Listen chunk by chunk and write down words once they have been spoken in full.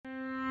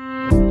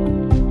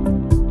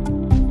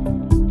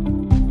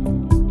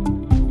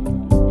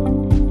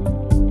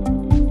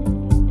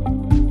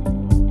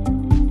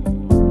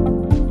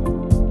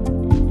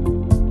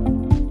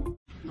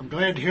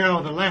hear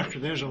all the laughter.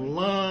 There's a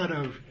lot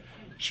of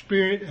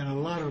spirit and a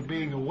lot of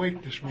being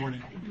awake this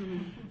morning.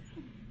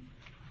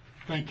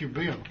 Thank you,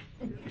 Bill.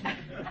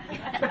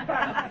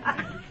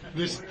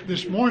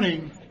 This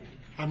morning,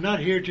 I'm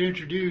not here to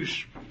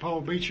introduce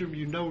Paul Beecham.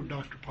 You know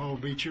Dr. Paul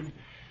Beecham.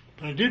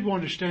 But I did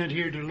want to stand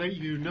here to let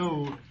you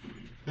know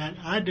that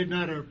I did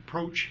not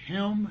approach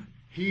him.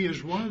 He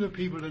is one of the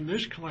people in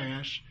this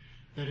class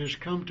that has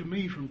come to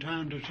me from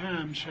time to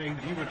time saying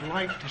he would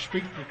like to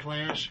speak to the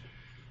class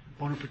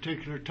on a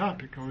particular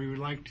topic, or he would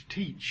like to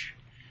teach.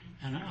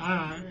 And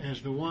I,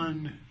 as the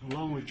one,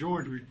 along with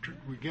George,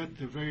 we get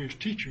the various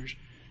teachers,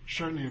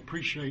 certainly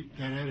appreciate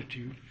that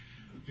attitude.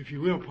 If you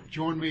will,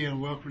 join me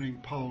in welcoming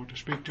Paul to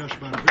speak to us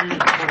about a very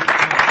important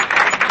topic.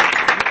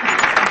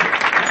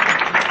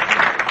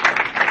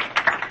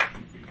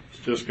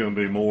 It's just going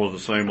to be more of the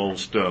same old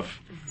stuff.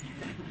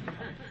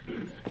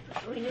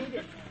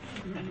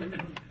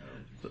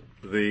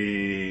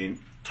 The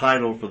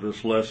title for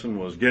this lesson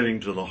was Getting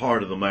to the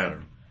Heart of the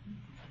Matter.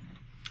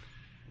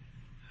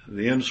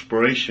 The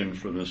inspiration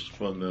for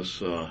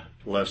this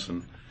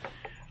lesson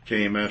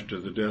came after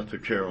the death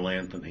of Carol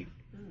Anthony,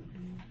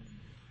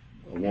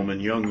 a woman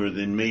younger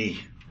than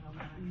me,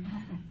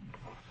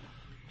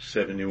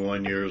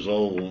 71 years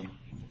old,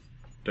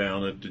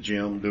 down at the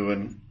gym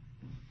doing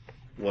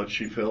what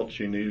she felt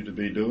she needed to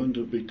be doing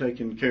to be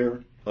taking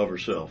care of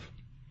herself.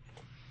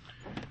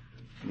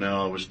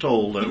 Now, I was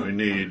told that we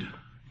need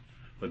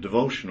a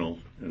devotional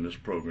in this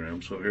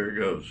program, so here it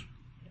goes.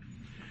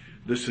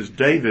 This is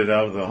David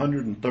out of the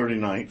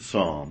 139th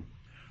Psalm.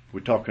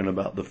 We're talking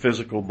about the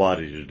physical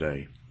body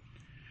today.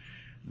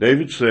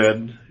 David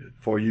said,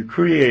 "For you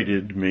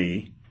created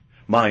me,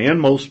 my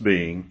inmost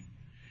being.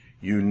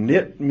 You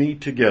knit me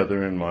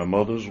together in my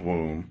mother's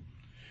womb.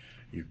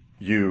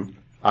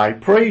 I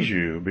praise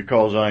you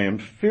because I am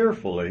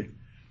fearfully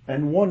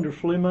and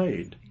wonderfully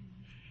made.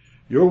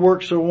 Your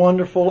works are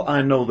wonderful,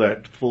 I know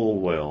that full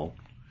well.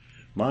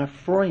 My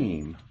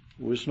frame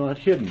was not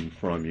hidden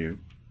from you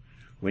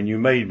when you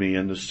made me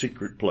in the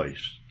secret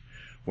place,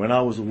 when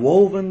I was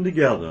woven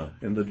together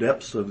in the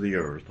depths of the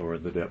earth, or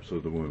in the depths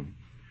of the womb.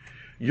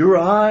 Your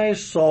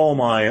eyes saw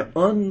my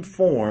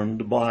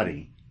unformed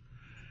body.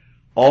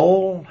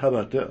 All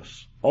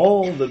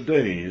the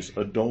days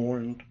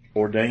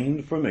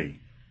ordained for me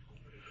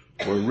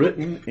were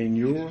written in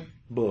your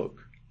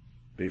book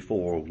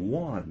before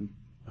one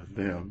of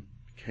them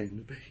came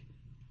to be."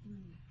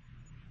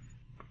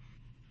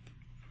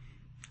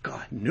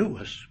 God knew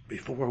us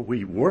before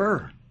we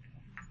were.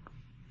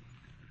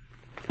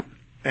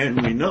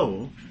 And we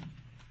know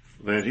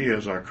that He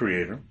is our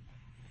Creator.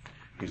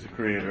 He's the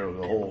Creator of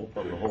the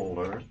whole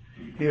earth.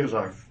 He is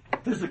our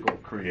physical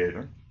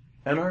Creator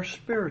and our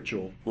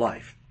spiritual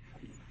life.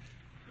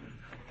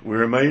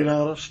 We're made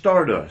out of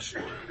stardust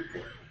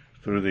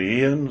through the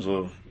eons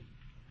of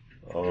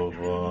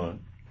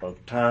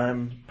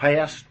time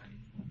past,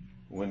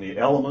 when the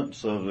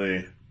elements of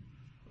the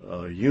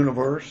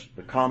universe,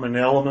 the common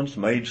elements,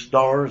 made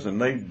stars, and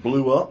they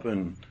blew up,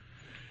 and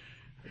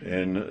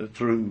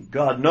through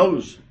God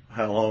knows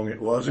how long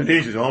it was, and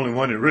He's the only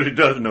one that really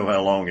does know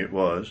how long it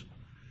was.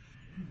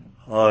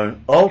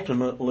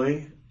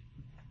 Ultimately,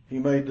 He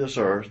made this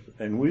earth,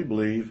 and we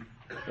believe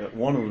that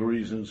one of the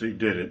reasons He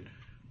did it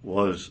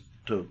was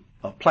to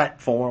a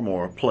platform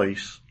or a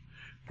place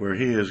where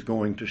He is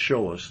going to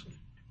show us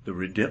the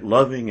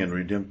loving and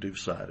redemptive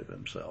side of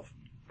Himself.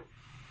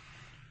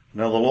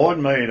 Now, the Lord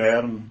made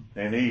Adam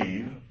and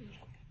Eve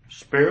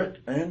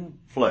spirit and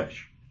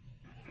flesh.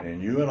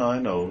 And you and I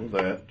know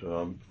that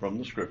from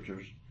the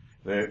Scriptures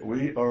that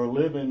we are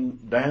living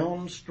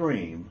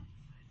downstream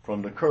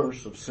from the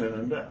curse of sin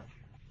and death.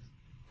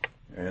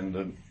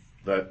 And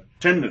that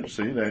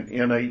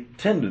innate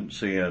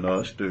tendency in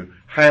us to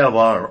have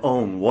our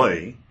own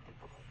way,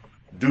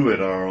 do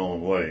it our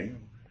own way.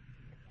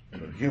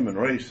 The human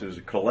race has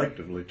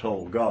collectively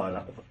told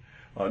God,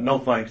 no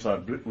thanks, I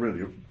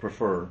really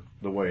prefer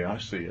the way I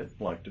see it,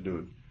 like to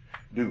do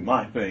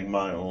my thing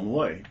my own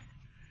way.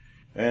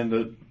 And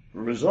the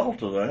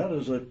result of that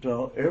is that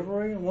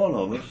every one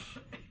of us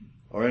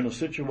are in a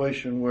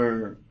situation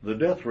where the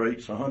death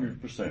rate's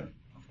 100%.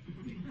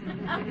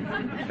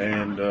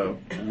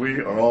 And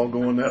we are all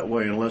going that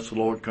way unless the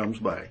Lord comes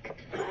back.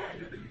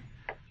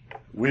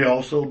 We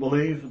also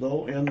believe,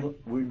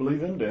 we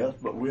believe in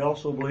death, but we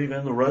also believe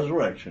in the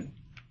resurrection.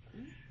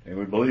 And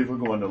we believe we're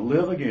going to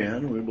live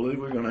again. We believe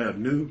we're going to have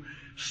new,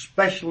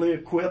 specially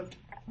equipped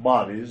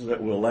bodies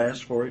that will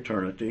last for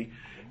eternity.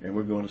 And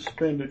we're going to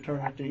spend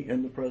eternity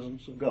in the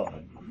presence of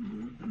God.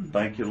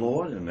 Thank you,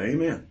 Lord, and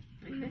amen.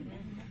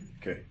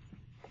 Okay.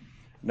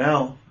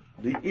 Now,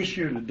 the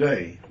issue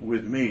today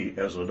with me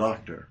as a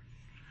doctor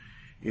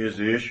is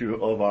the issue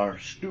of our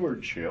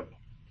stewardship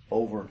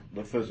over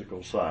the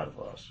physical side of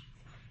us.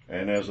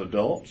 And as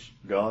adults,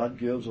 God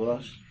gives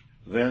us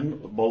then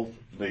both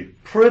the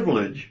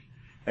privilege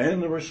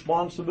and the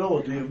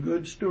responsibility of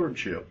good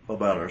stewardship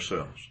about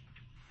ourselves.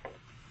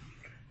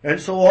 And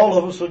so all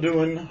of us are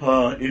doing,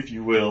 if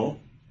you will,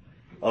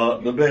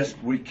 the best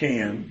we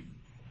can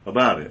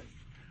about it.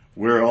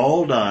 we're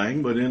all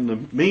dying, but in the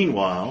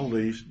meanwhile,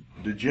 these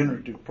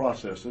degenerative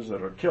processes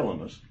that are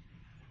killing us,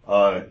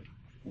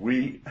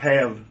 we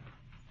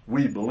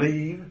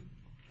believe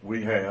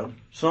we have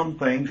some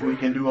things we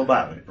can do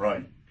about it,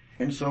 right?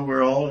 And so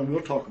we're all, and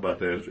we'll talk about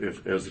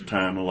that as the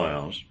time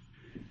allows.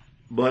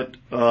 But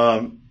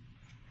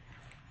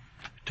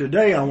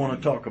today I want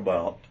to talk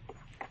about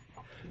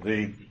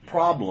the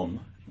problem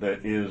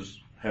that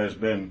has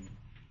been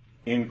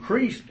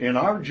increased in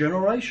our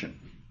generation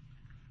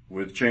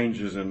with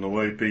changes in the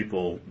way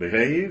people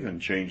behave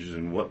and changes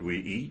in what we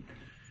eat.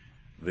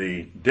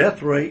 The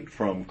death rate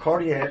from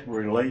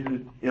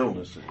cardiac-related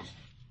illnesses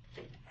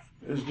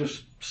is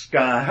just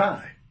sky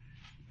high.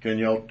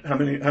 How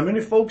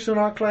many folks in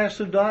our class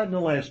have died in the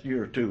last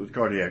year or two with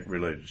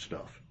cardiac-related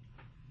stuff?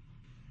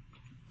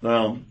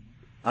 Now,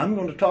 I'm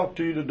going to talk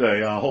to you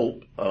today, I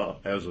hope,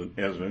 as an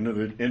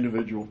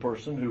individual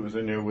person who is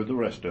in here with the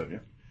rest of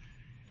you,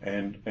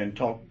 and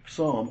talk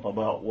some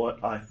about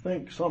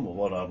some of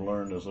what I've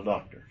learned as a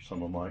doctor,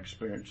 some of my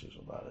experiences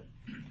about it.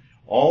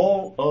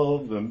 All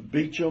of the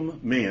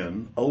Beecham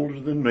men older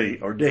than me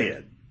are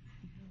dead,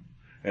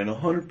 and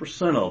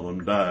 100% of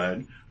them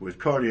died with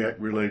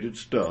cardiac-related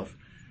stuff,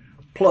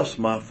 plus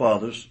my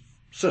father's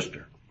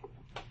sister.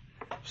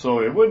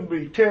 So it wouldn't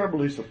be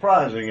terribly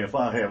surprising if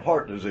I have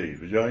heart disease.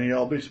 Would any of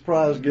y'all be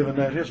surprised given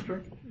that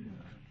history?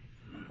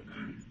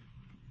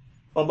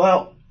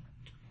 About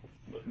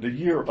the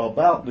year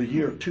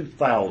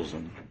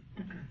 2000,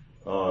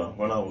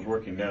 when I was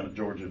working down at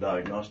Georgia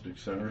Diagnostic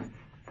Center,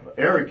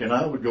 Eric and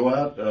I would go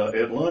out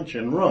at lunch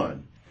and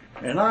run.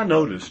 And I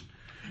noticed,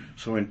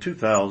 so in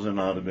 2000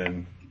 I'd have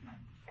been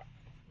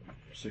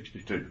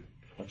 62.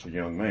 That's a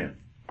young man.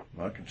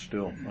 I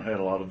had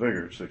a lot of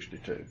vigor at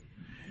 62.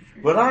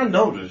 But I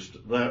noticed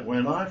that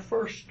when I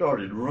first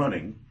started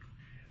running,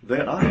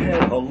 that I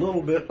had a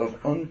little bit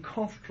of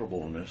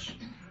uncomfortableness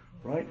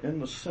right in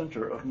the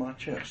center of my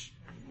chest.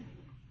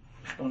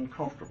 Just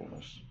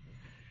uncomfortableness.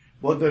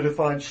 But that if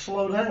I'd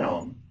slow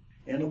down,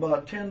 in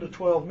about 10 to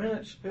 12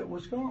 minutes, it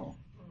was gone.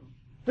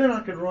 Then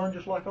I could run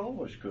just like I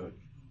always could.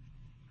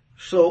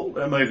 So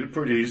that made it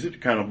pretty easy to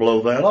kind of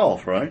blow that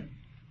off, right?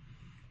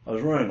 I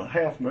was running a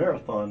half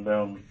marathon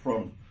down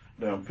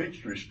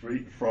Peachtree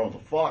Street in front of the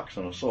Fox,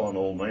 and I saw an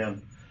old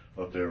man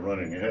up there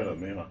running ahead of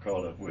me, and I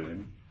caught up with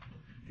him.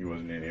 He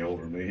wasn't any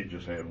older than me. He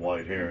just had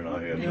white hair, and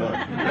I had none.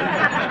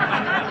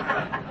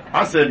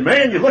 I said,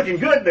 "Man, you're looking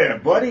good there,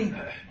 buddy."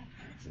 I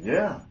said,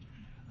 "Yeah."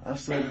 I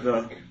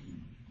said,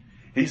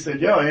 he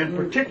said, "Yeah, and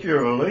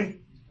particularly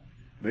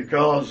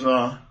because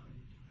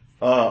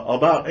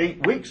about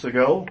 8 weeks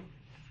ago,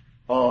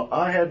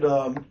 I had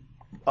a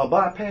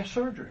bypass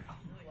surgery."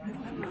 I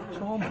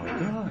said, "Oh, my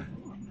God."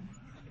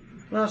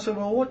 And I said,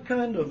 "Well, what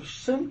kind of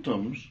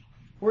symptoms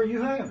were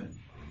you having?"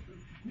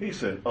 He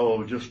said,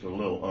 "Oh, just a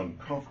little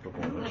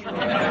uncomfortableness."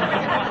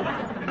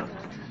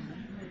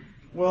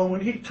 Well,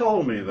 when he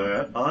told me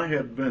that, I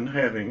had been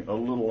having a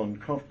little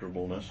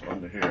uncomfortableness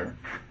under here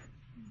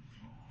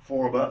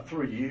for about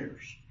 3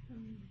 years.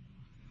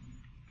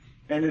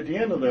 And at the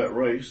end of that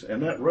race,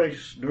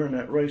 during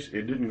that race,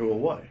 it didn't go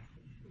away.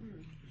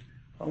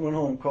 I went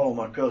home and called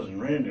my cousin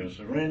Randy and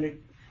said, "Randy,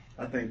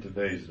 I think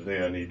today's the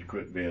day I need to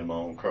quit being my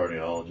own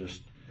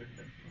cardiologist."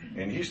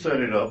 And he set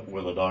it up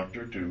with a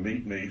doctor to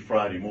meet me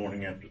Friday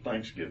morning after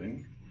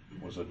Thanksgiving.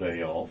 It was a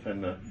day off,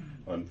 and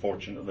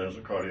unfortunately there's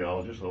a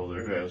cardiologist over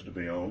there who has to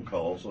be on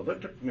call, so they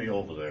took me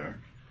over there.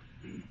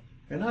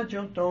 And I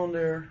jumped on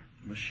their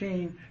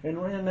machine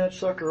and ran that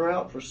sucker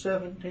out for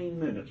 17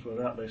 minutes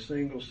without a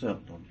single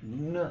symptom.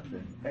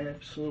 Nothing.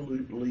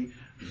 Absolutely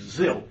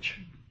zilch.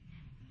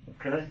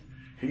 Okay?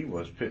 He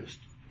was pissed.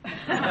 He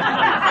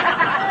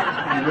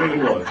really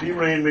was. He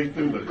ran me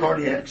through the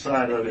cardiac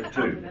side of it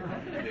too.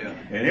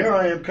 And here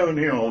I am coming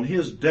here on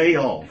his day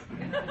off,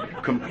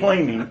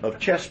 complaining of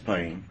chest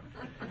pain,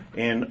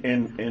 and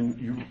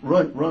you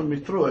run me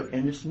through it,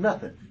 and it's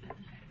nothing.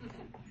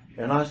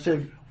 And I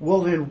said,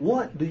 "Well, then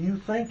what do you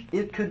think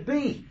it could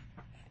be?"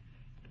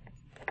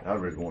 I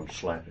really wanted to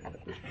slap him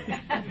at this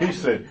point. He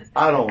said,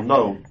 "I don't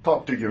know.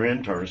 Talk to your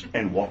interns,"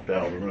 and walked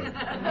out of the room.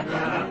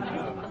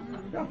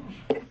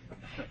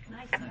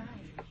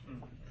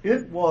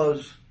 It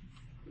was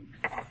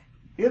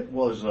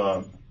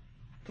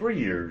 3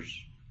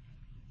 years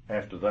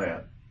after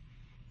that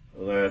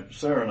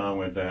Sarah and I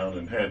went down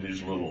and had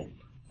these little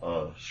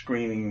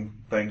screening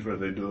things where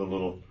they do a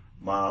little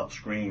mild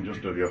screen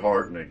just of your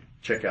heart, and they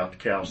check out the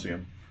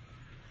calcium.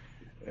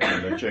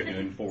 And they check it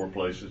in 4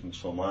 places, and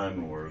so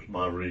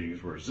my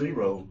readings were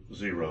 0,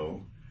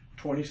 0,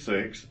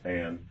 26,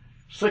 and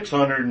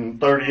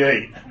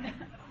 638.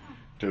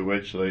 To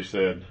which they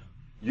said,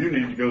 "You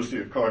need to go see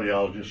a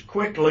cardiologist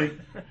quickly."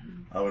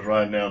 I was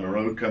riding down the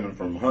road coming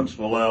from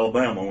Huntsville,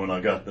 Alabama when I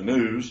got the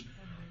news.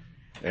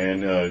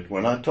 And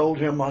when I told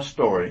him my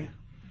story,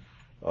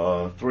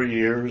 3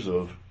 years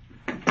of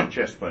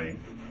chest pain,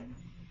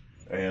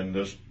 and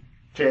this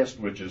test,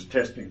 which is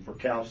testing for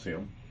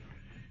calcium,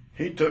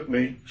 he took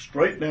me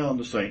straight down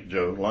to St.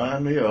 Joe,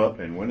 lined me up,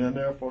 and went in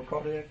there for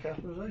cardiac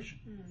catheterization.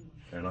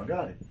 And I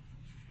got it.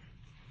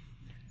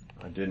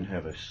 I didn't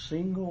have a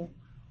single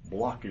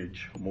blockage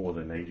more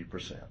than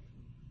 80%.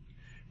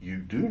 You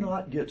do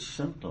not get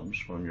symptoms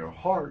from your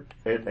heart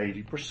at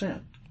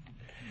 80%.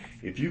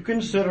 If you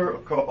consider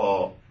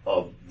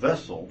a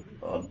vessel,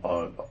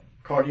 a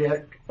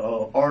cardiac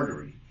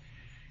artery,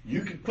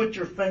 you could put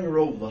your finger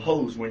over the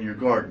hose when you're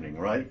gardening,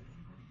 right?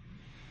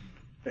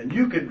 And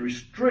you could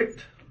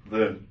restrict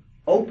the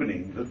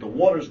opening that the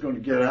water's going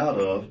to get out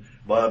of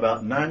by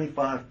about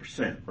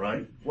 95%,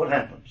 right? What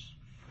happens?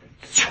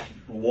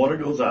 The water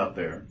goes out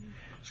there.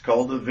 It's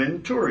called the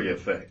Venturi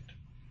effect.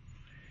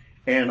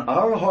 And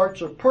our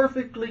hearts are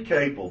perfectly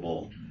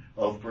capable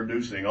of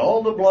producing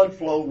all the blood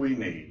flow we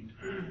need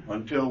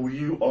until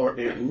you are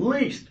at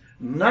least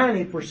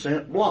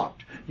 90%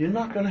 blocked. You're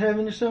not going to have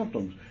any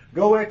symptoms.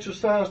 Go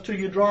exercise till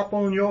you drop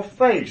on your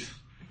face,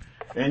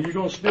 and you're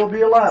going to still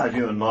be alive.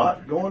 You're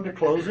not going to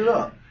close it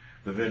up.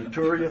 The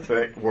Venturi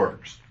effect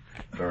works.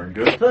 Darn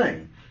good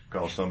thing,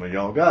 because some of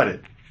y'all got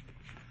it,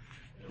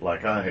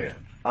 like I had.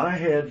 I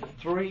had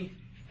 3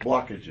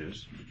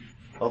 blockages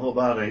of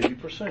about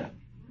 80%.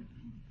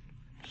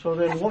 So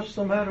then what's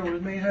the matter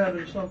with me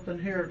having something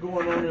here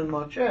going on in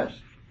my chest?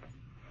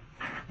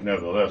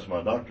 Nevertheless,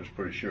 my doctor's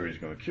pretty sure he's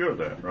going to cure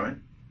that, right?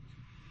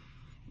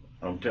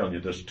 I'm telling you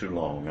this is too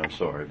long. I'm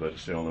sorry, but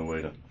it's the only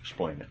way to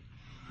explain it.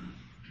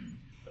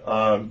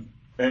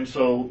 And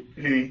so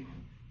he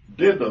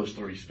did those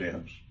 3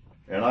 steps,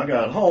 and I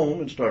got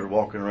home and started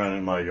walking around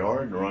in my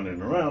yard and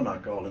running around. I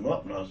called him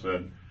up and I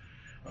said,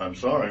 I'm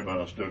sorry, but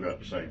I still got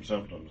the same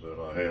symptoms that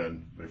I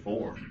had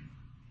before.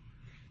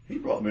 He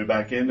brought me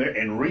back in there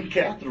and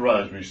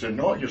recatheterized me. He said,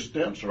 no, your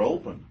stents are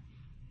open.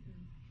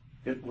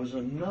 It was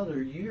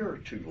another year or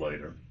 2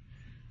 later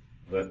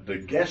that the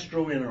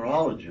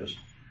gastroenterologist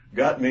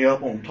got me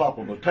up on top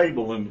of a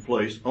table in the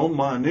place on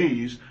my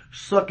knees,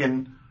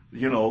 sucking,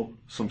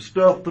 some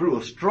stuff through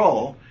a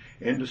straw,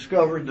 and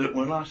discovered that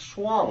when I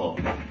swallow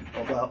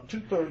about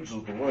 2/3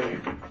 of the way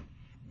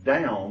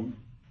down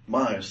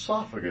my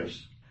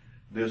esophagus,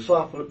 the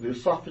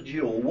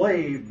esophageal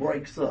wave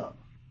breaks up.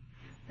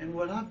 And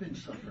what I've been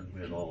suffering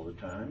with all the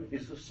time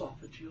is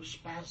esophageal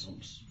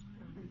spasms.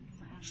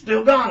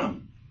 Still got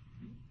them.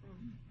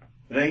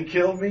 It ain't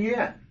killed me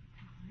yet.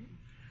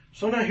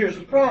 So now here's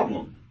the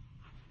problem.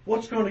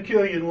 What's going to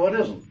kill you and what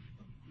isn't?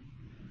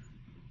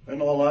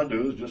 And all I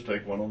do is just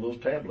take one of those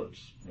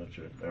tablets that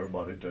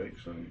everybody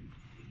takes, and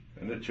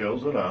it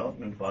chills it out.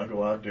 And if I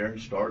go out there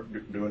and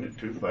start doing it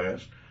too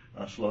fast,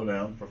 I slow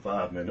down for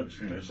 5 minutes,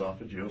 and the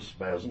esophageal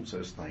spasm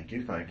says, thank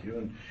you,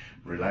 and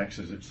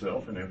relaxes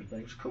itself, and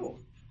everything's cool.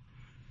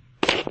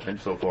 And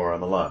so far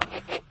I'm alive.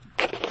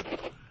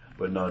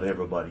 But not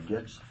everybody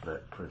gets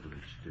that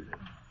privilege, do they?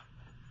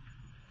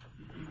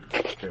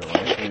 Carol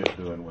Anthony is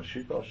doing what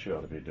she thought she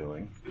ought to be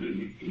doing.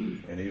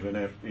 And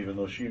even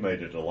though she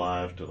made it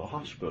alive to the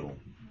hospital,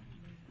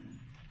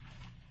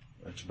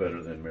 that's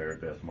better than Mary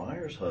Beth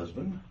Myers'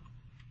 husband.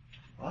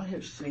 I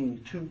have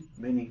seen too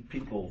many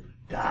people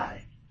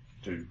die.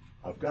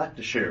 I've got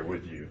to share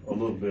with you a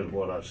little bit of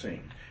what I've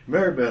seen.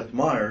 Mary Beth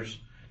Myers,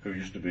 who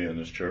used to be in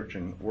this church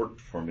and worked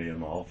for me in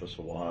my office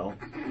a while,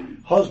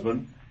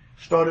 husband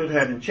started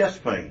having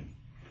chest pain.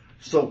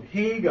 So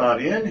he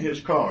got in his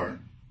car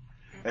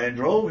and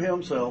drove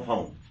himself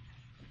home.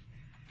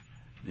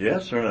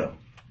 Yes or no?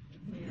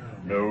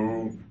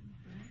 No.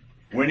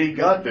 When he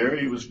got there,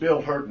 he was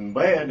still hurting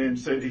bad, and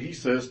he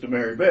says to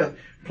Mary Beth,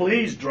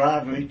 please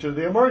drive me to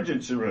the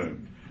emergency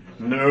room.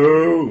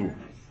 No.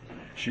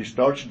 She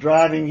starts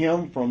driving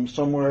him from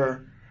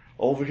somewhere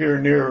over here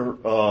near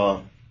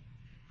on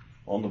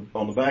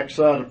the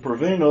backside of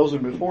Provino's,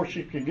 and before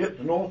she could get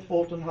to North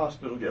Fulton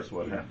Hospital, guess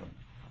what happened?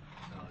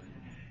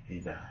 He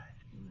died.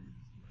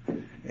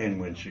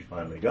 And when she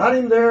finally got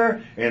him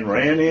there and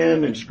ran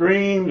in and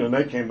screamed, and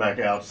they came back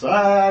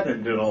outside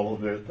and did all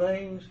of their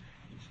things,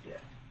 he's dead.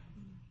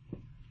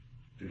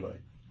 Too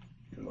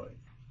late.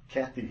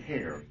 Kathy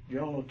Hare.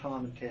 You all know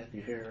Tom and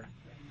Kathy Hare?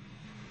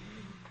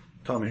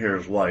 Tommy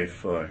Hare's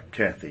wife,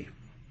 Kathy,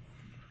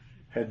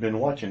 had been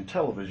watching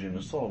television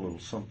and saw a little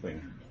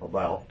something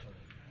about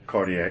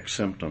cardiac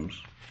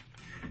symptoms.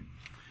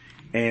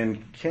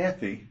 And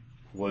Kathy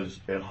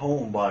was at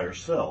home by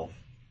herself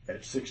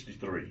at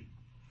 63,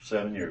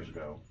 7 years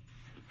ago.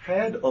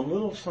 Had a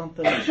little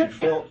something that she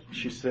felt,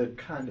 she said,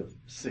 kind of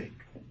sick.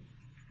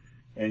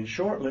 And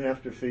shortly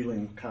after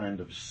feeling kind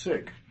of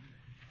sick,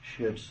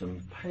 she had some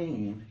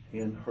pain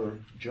in her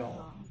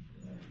jaw.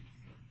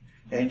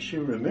 And she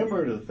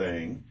remembered a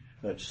thing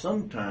that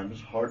sometimes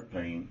heart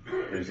pain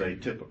is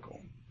atypical.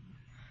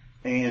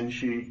 And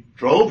she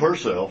drove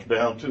herself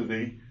down to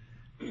the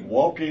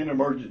walk-in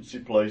emergency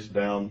place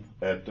down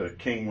at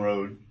King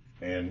Road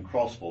and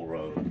Crossville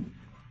Road,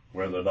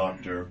 where the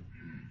doctor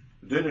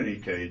did an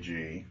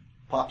EKG,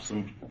 popped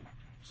some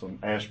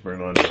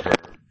aspirin under her,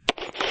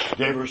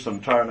 gave her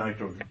some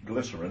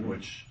nitroglycerin,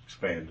 which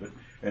expanded,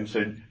 and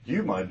said,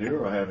 you, my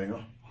dear, are having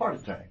a heart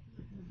attack.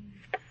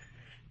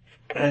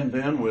 And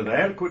then, with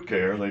adequate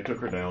care, they took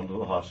her down to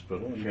the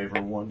hospital and gave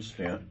her 1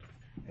 stent,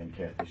 and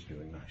Kathy's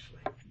doing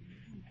nicely.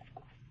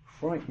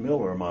 Frank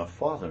Miller, my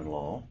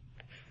father-in-law,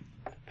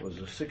 was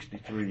a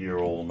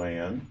 63-year-old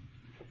man,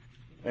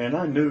 and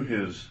I knew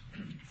his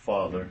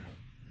father.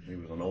 He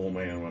was an old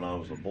man when I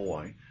was a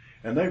boy,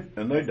 and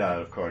they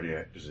died of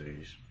cardiac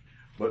disease.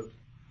 But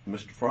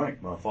Mr.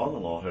 Frank, my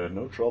father-in-law, had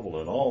no trouble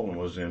at all and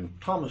was in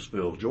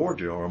Thomasville,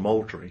 Georgia, or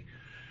Moultrie.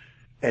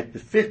 At the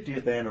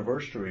 50th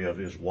anniversary of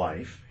his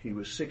wife, he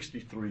was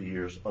 63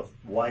 years of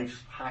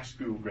wife's high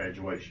school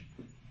graduation.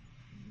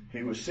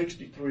 He was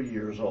 63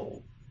 years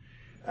old.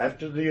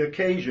 After the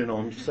occasion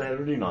on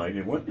Saturday night,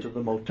 he went to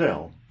the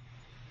motel.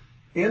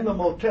 In the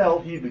motel,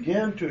 he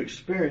began to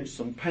experience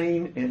some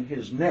pain in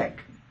his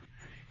neck.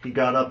 He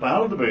got up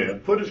out of the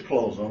bed, put his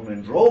clothes on,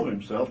 and drove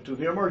himself to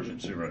the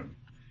emergency room.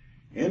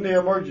 In the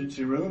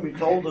emergency room, he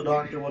told the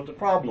doctor what the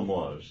problem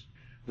was.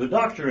 The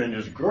doctor, in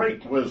his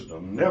great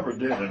wisdom, never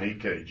did an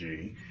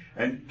EKG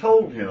and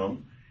told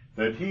him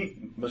that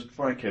Mr.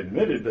 Frank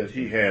admitted that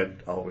he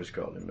had, I always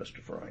called him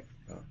Mr. Frank.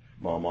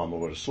 My mama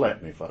would have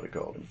slapped me if I'd have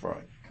called him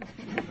Frank.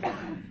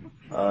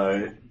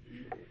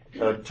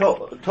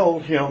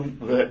 Told him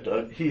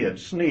that he had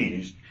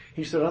sneezed.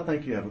 He said, I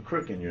think you have a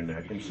crick in your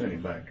neck, and sent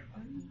him back.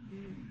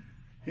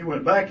 He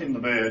went back in the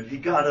bed. He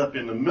got up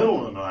in the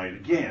middle of the night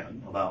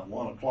again, about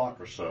 1 o'clock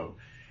or so,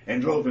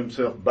 and drove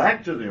himself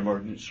back to the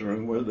emergency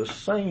room where the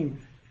same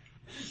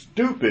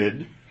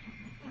stupid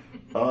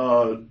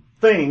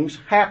things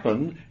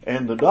happened,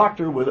 and the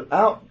doctor,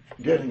 without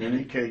getting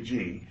an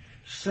EKG,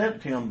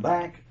 sent him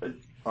back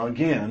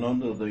again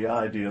under the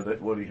idea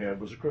that what he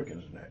had was a crick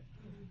in his neck.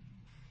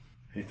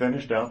 He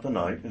finished out the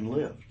night and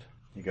lived.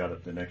 He got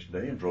up the next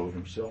day and drove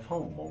himself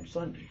home on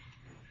Sunday.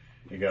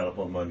 He got up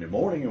on Monday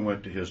morning and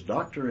went to his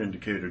doctor in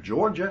Decatur,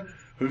 Georgia,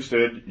 who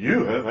said,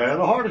 you have had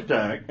a heart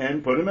attack,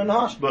 and put him in the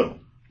hospital.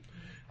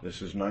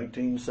 This is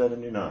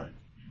 1979.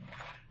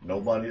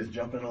 Nobody is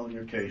jumping on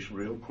your case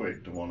real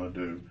quick to want to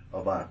do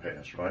a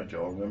bypass, right?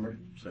 Y'all remember?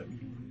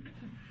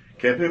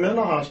 Kept him in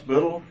the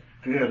hospital.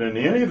 He had an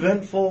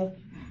uneventful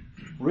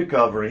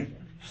recovery,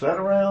 sat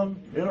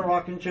around in a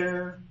rocking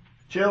chair,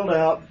 chilled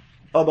out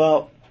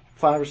about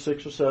 5 or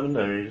 6 or 7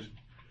 days.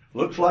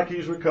 Looks like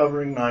he's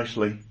recovering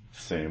nicely.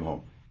 Send him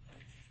home.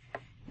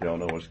 Y'all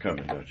know what's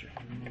coming, don't you?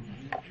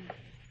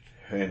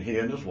 And he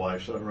and his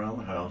wife sat around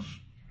the house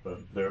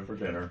there for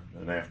dinner,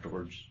 and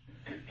afterwards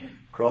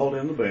crawled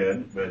in the bed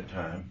at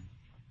bedtime.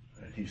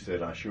 And he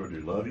said, I sure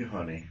do love you,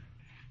 honey.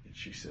 And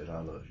she said,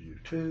 I love you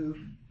too.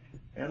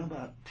 And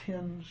about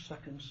 10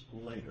 seconds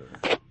later,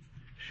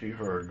 she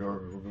heard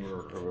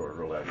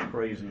that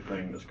crazy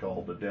thing that's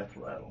called the death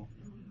rattle.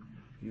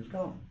 He was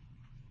gone.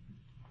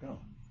 Gone.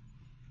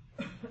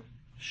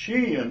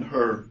 She, in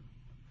her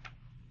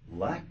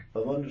lack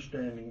of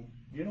understanding,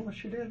 you know what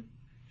she did?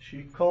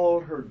 She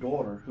called her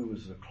daughter, who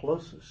was the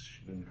closest.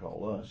 She didn't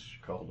call us.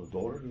 She called the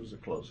daughter who was the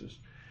closest.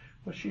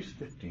 Well, she's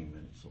 15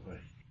 minutes away.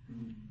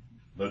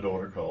 The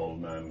daughter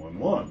called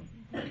 911.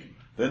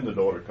 Then the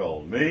daughter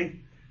called me.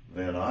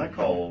 Then I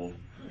called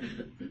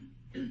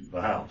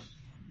the house.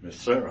 Miss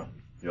Sarah,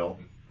 y'all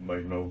may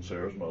have known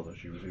Sarah's mother.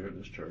 She was here at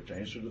this church.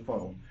 Answered the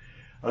phone.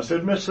 I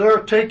said, Miss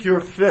Sarah, take your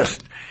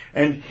fist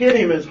and hit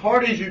him as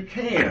hard as you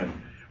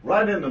can,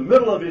 right in the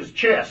middle of his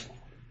chest.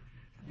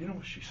 You know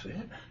what she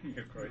said?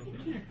 You're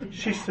crazy.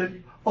 She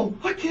said, oh,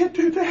 I can't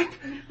do that.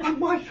 I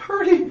might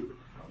hurt him.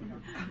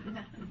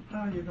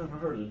 How are you going to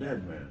hurt a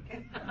dead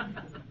man?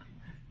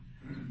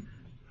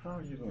 How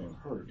are you going to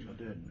hurt a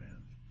dead man?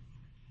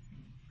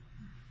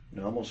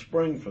 Now, I'm going to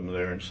spring from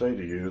there and say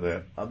to you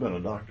that I've been a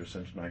doctor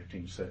since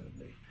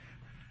 1970.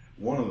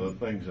 One of the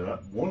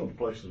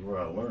places where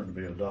I learned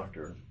to be a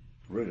doctor,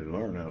 really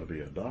learned how to be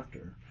a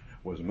doctor,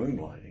 was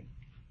moonlighting.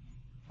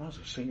 I was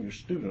a senior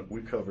student.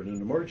 We covered an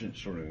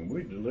emergency room.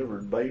 We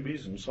delivered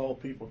babies and saw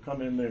people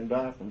come in there and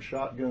die from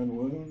shotgun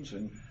wounds.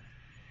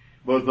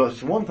 But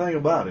that's one thing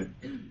about it.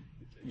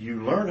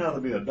 You learn how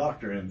to be a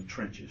doctor in the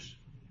trenches.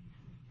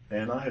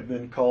 And I have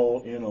been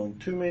called in on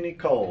too many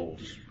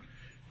calls.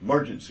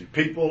 Emergency.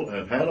 People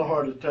have had a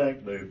heart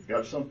attack. They've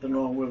got something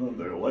wrong with them.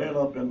 They're laying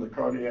up in the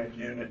cardiac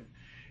unit,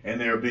 and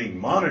they're being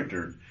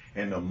monitored.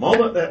 And the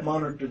moment that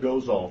monitor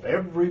goes off,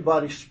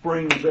 everybody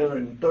springs there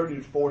in 30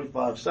 to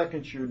 45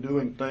 seconds. You're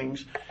doing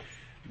things.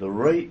 The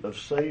rate of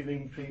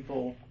saving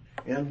people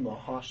in the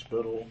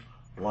hospital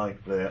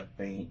like that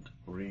ain't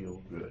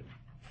real good.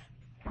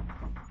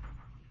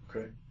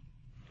 Okay?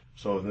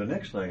 So the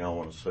next thing I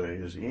want to say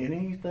is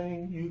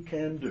anything you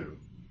can do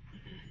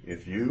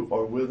if you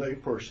are with a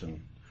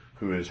person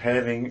who is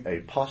having a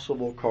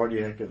possible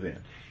cardiac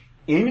event,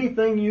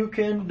 anything you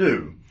can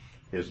do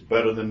is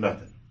better than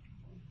nothing.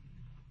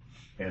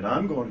 And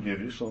I'm going to give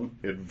you some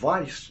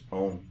advice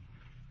on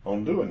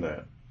doing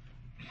that.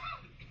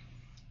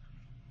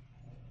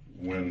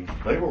 When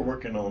they were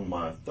working on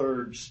my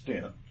third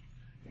stent,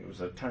 it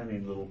was a tiny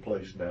little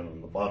place down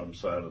on the bottom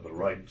side of the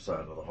right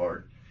side of the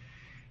heart.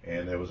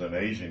 And there was an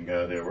Asian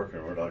guy there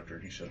working with a doctor.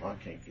 He said, I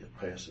can't get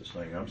past this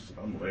thing.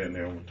 I'm laying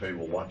there on the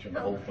table watching the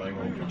whole thing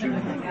on the tube.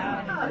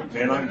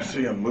 And I can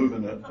see him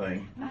moving that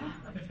thing.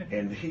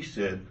 And he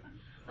said,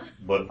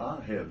 but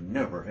I have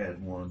never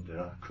had one that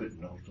I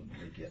couldn't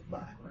ultimately get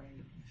by.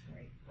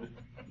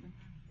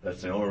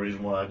 That's the only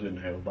reason why I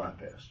didn't have a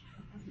bypass.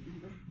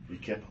 He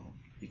kept on.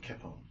 He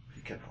kept on.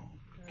 He kept on.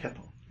 Kept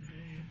on.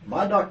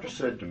 My doctor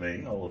said to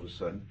me all of a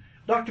sudden,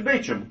 Dr.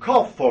 Beecham,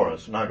 cough for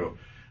us. And I go,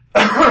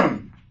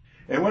 and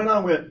when I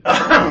went,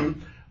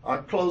 I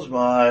closed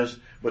my eyes,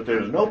 but there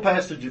was no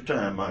passage of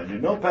time, mind you,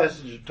 no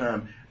passage of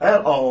time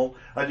at all.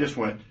 I just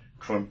went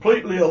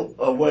completely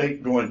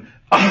awake, going,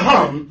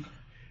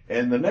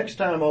 and the next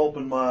time I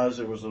opened my eyes,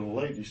 there was a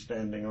lady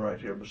standing right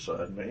here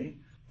beside me,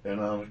 and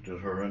I looked at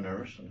her, a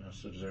nurse, and I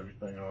said, is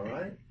everything all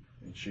right?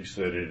 And she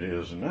said, it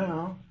is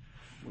now.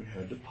 We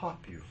had to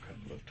pop you a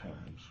couple of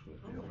times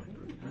with the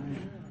electric.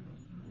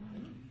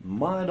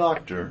 My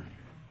doctor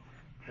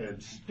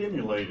had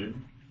stimulated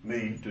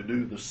me to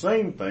do the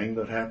same thing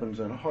that happens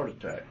in a heart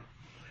attack.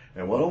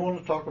 And what I want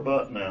to talk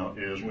about now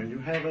is when you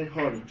have a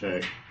heart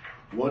attack,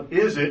 what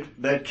is it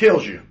that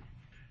kills you?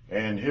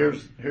 And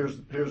here's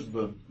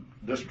the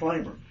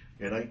disclaimer.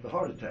 It ain't the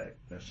heart attack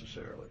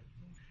necessarily.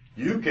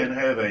 You can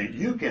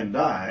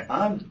die.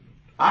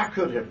 I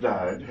could have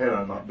died had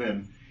I not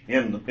been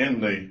in the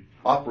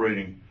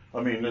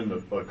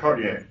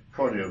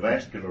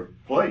cardiovascular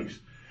place.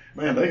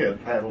 Man, they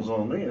had paddles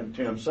on me in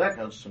 10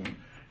 seconds and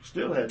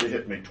still had to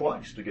hit me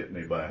twice to get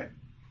me back.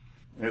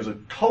 It was a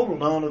total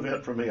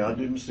non-event for me. I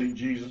didn't see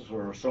Jesus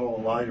or saw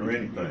a light or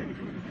anything.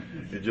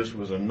 It just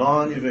was a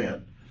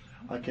non-event.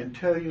 I can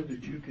tell you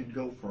that you can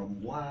go from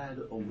wide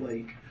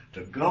awake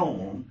to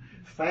gone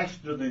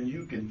faster than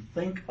you can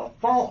think a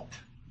thought.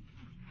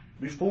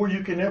 Before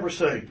you can ever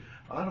say,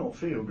 I don't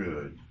feel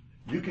good.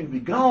 You can be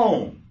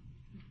gone.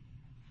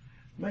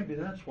 Maybe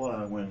that's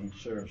why when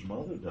Sarah's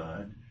mother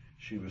died,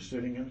 she was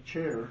sitting in a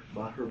chair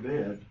by her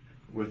bed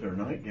with her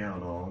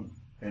nightgown on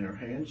and her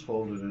hands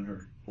folded in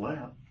her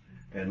lap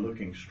and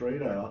looking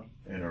straight out,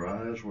 and her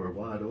eyes were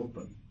wide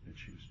open, and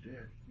she was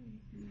dead.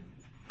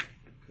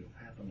 It could have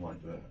happened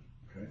like that,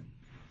 okay?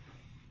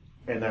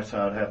 And that's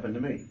how it happened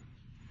to me.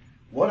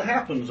 What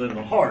happens in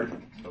the heart,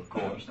 of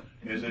course,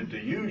 is that the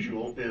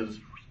usual is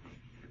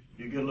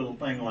you get a little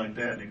thing like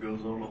that and it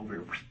goes all over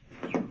here.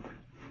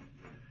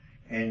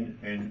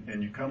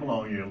 And you come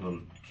along, you get a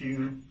little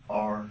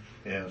QRST.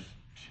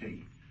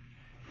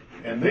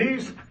 And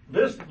this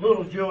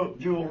little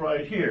jewel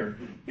right here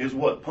is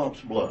what pumps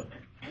blood.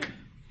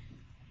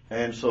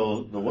 And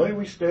so the way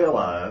we stay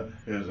alive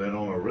is that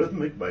on a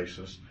rhythmic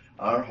basis,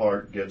 our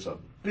heart gets a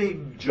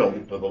big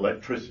jolt of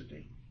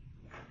electricity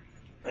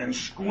and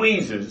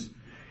squeezes.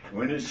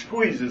 When it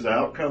squeezes,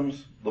 out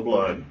comes the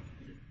blood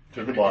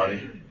to the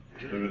body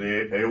through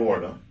the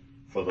aorta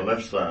for the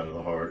left side of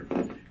the heart,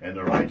 and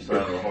the right side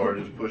of the heart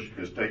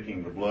is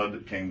taking the blood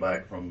that came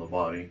back from the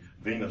body,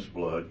 venous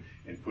blood,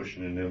 and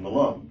pushing it in the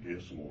lung.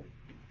 Get some more.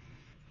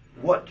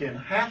 What can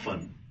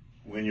happen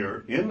when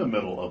you're in the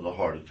middle of the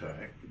heart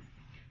attack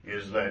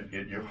is that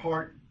your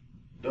heart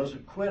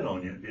doesn't quit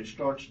on you. It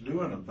starts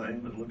doing a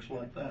thing that looks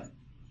like that.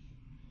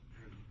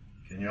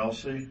 Can y'all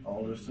see?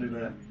 All this see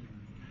that?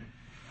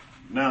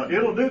 Now,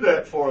 it'll do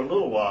that for a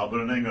little while,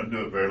 but it ain't going to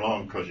do it very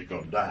long because you're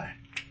going to die.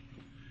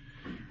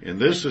 And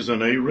this is an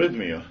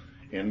arrhythmia,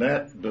 and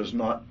that does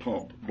not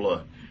pump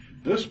blood.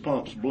 This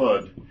pumps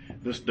blood.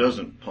 This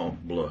doesn't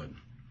pump blood.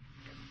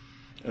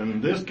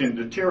 And this can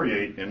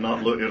deteriorate and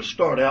not look, it'll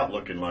start out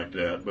looking like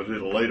that, but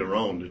it'll later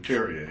on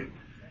deteriorate.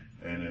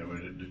 And when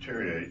it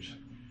deteriorates,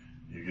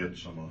 you get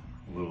a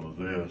little of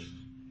this.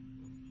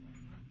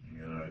 You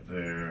get it right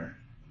there.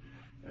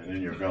 And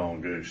then you're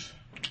gone goose.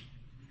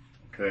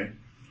 Okay?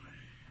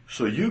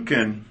 So you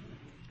can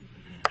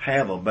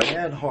have a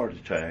bad heart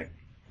attack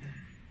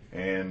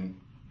and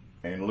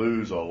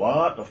lose a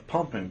lot of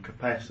pumping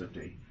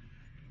capacity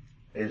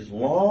as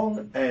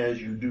long as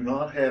you do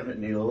not have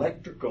an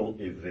electrical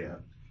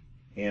event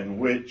in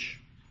which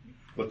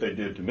what they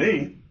did to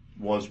me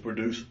was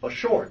produce a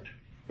short.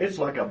 It's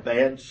like a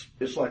bad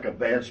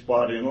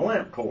spot in a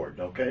lamp cord,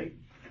 okay?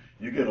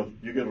 You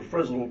get a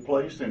frizzle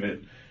place and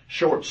it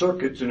short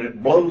circuits and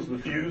it blows the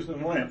fuse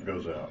and the lamp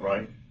goes out,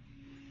 right?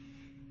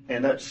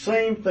 And that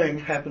same thing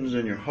happens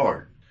in your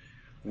heart.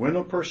 When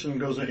a person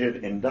goes ahead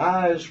and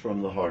dies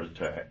from the heart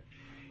attack,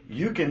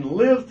 you can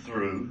live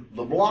through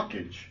the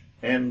blockage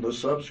and the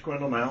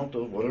subsequent amount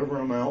of whatever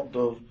amount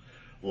of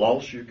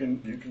loss you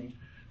can.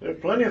 There are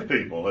plenty of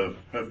people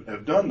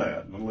have done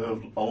that and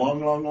lived a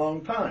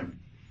long time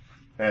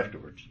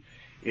afterwards.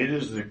 It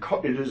is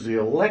the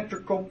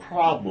electrical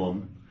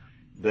problem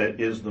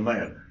that is the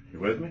matter.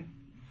 You with me?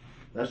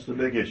 That's the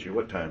big issue.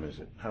 What time is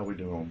it? How are we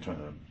doing on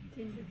time?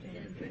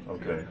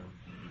 Okay.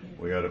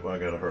 I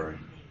gotta hurry.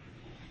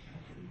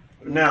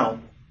 Now,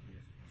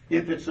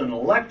 if it's an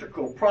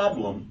electrical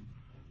problem,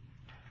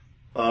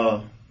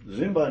 does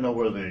anybody know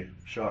where the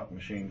shock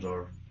machines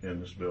are in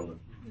this building?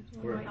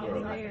 Where are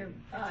they?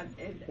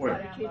 Where?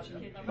 By the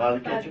kitchen. By the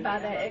kitchen? By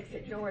the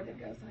exit door that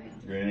goes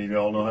out. Do any of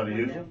y'all know how to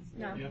use them?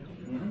 No.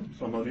 Mm-hmm.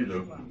 Some of you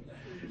do.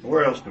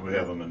 Where else do we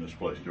have them in this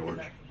place, George?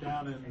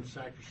 Down in the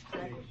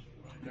sacristy.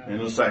 In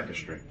the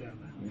sacristy.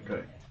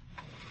 Okay.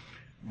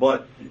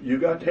 But you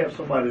got to have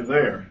somebody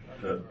there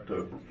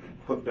to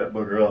hook that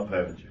booger up,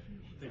 haven't you?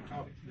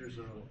 There's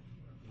a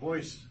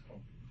voice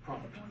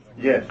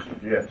Yes,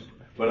 yes.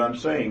 But I'm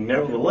saying,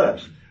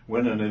 nevertheless,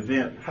 when an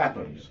event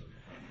happens,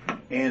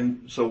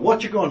 and so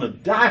what you're going to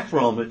die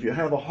from if you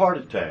have a heart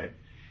attack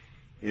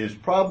is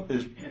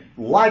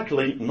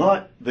likely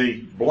not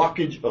the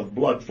blockage of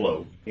blood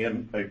flow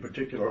in a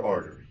particular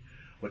artery.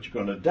 What you're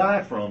going to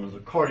die from is a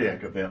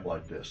cardiac event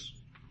like this.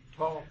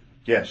 Paul,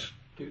 Yes.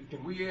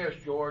 can we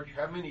ask George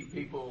how many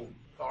people,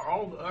 are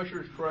all the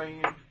ushers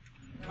trained?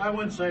 I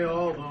wouldn't say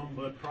all of them,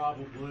 but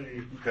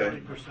probably Okay.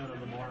 20% of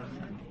them are.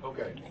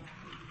 Okay.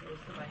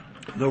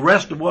 The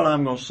rest of what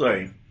I'm going to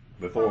say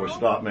before we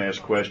stop and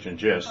ask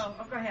questions, yes, Oh,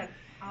 go ahead.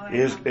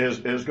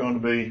 is going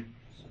to be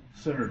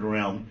centered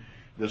around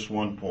this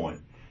one point.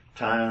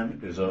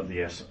 Time is of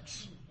the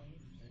essence.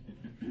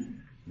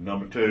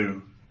 Number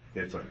two,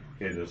 it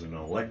is an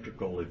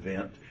electrical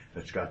event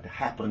that's got to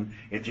happen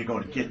if you're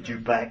going to get you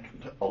back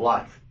to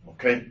alive.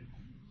 Okay?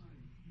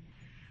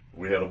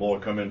 We had a boy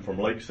come in from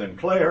Lake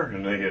Sinclair,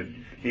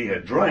 and he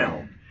had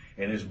drowned,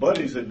 and his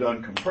buddies had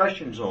done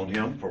compressions on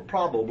him for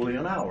probably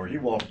an hour. He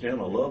walked in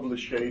a lovely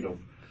shade of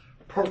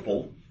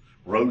purple,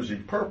 rosy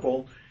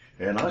purple,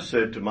 and I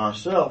said to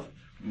myself,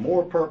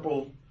 more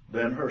purple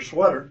than her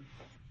sweater.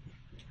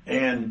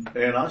 And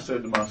I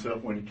said to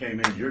myself when he came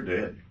in, you're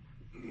dead.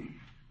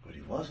 But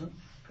he wasn't,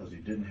 because he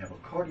didn't have a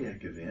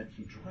cardiac event.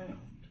 He drowned.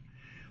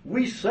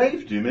 We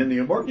saved him in the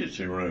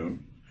emergency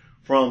room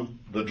from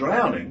the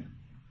drowning,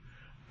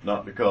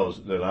 not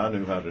because that I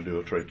knew how to do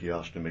a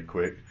tracheostomy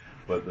quick,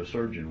 but the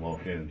surgeon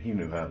walked in and he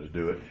knew how to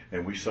do it,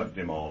 and we sucked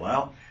him all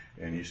out,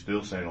 and he's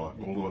still saying like,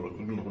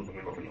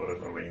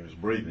 he was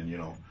breathing, you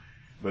know.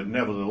 But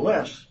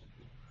nevertheless,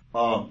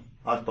 I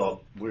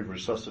thought we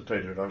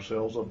resuscitated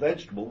ourselves a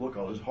vegetable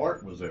because his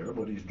heart was there,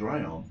 but he's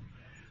drowned.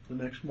 The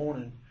next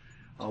morning,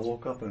 I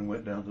woke up and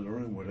went down to the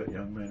room where that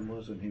young man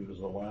was, and he was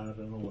alive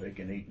and awake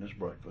and eating his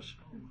breakfast.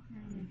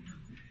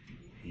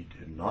 He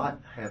did not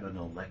have an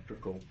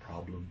electrical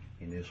problem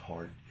in his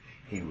heart.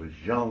 He was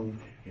young.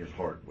 His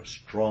heart was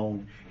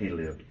strong. He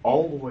lived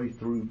all the way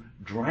through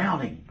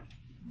drowning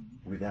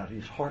without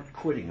his heart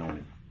quitting on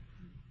him.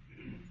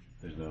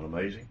 Isn't that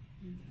amazing?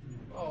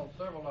 Oh,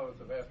 several of us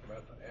have asked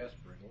about the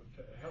aspirin.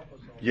 Help us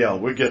on Yeah,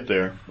 we'll get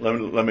there. Let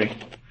me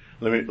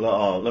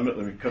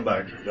come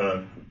back.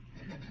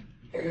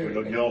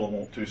 Y'all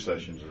want 2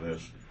 sessions of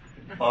this.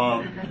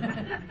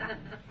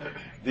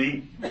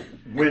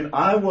 When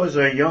I was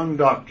a young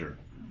doctor,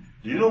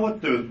 do you know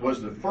what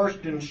was the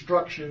first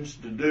instructions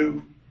to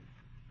do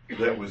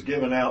that was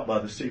given out by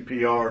the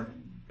CPR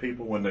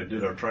people when they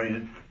did our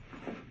training?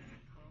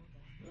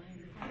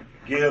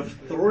 Give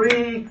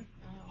 3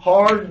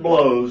 hard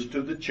blows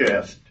to the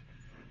chest,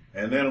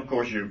 and then of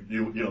course you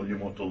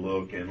want to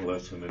look and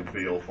listen and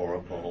feel for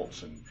a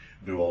pulse and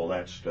do all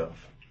that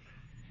stuff.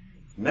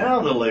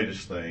 Now the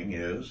latest thing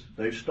is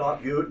they've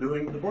stopped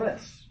doing the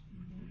breaths.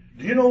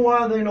 Do you know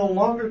why they no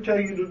longer tell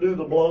you to do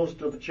the blows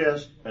to the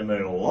chest and they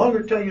no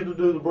longer tell you to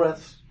do the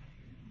breaths?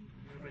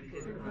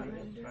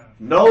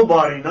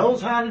 Nobody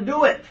knows how to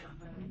do it.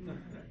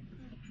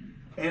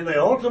 And they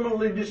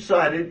ultimately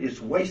decided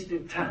it's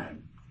wasted time.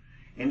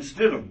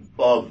 Instead of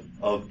 12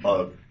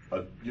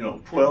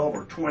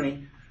 or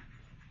 20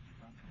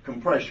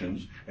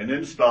 compressions, and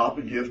then stop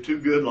and give 2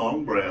 good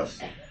long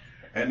breaths,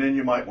 and then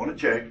you might want to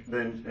check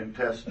and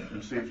test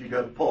and see if you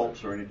got a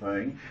pulse or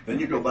anything. Then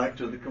you go back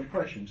to the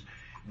compressions.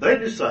 They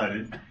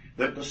decided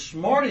that the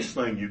smartest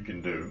thing you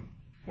can do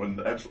when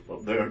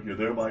you're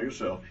there by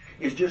yourself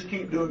is just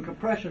keep doing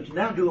compressions.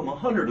 Now do them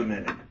 100 a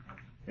minute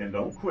and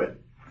don't quit.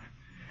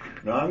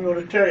 Now I'm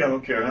going to tell you, I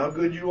don't care how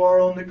good you are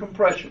on the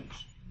compressions.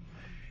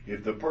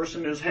 If the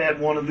person has had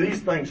one of these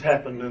things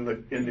happen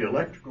in the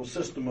electrical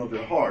system of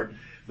their heart,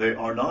 they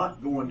are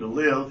not going to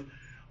live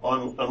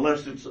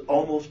unless it's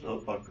almost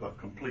a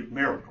complete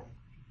miracle.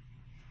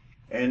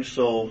 And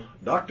so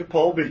Dr.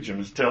 Paul Beecham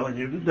is telling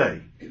you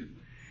today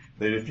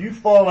that if you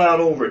fall out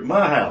over at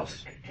my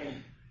house,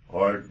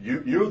 or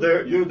you're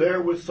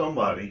there with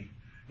somebody,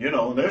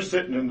 and they're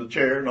sitting in the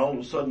chair and all of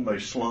a sudden they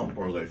slump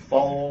or they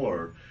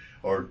fall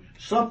or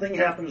something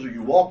happens, or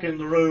you walk in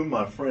the room,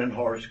 my friend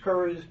Horace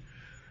Curry,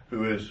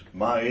 who is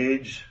my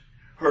age,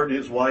 heard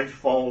his wife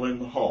fall in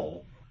the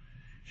hall.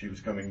 She was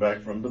coming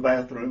back from the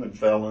bathroom and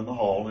fell in the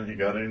hall, and he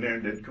got in there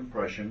and did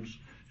compressions.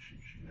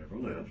 She never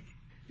lived.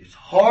 It's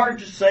hard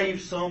to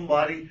save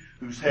somebody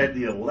who's had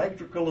the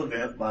electrical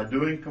event by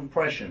doing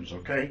compressions,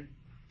 okay?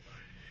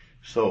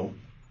 So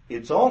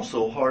it's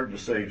also hard to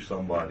save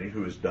somebody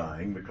who is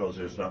dying because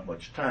there's not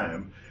much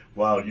time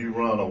while you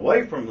run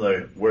away from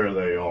where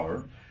they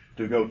are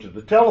to go to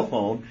the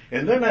telephone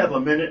and then have a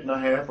minute and a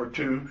half or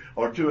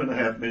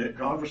 2.5 minute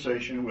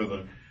conversation with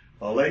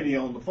a lady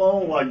on the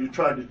phone while you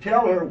try to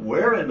tell her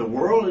where in the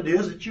world it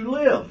is that you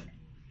live.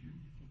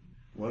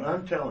 What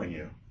I'm telling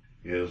you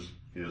is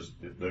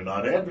they're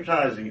not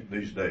advertising it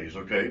these days,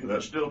 okay? But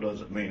that still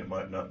doesn't mean it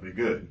might not be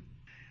good.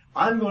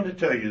 I'm going to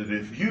tell you that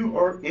if you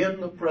are in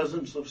the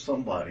presence of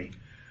somebody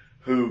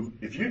who,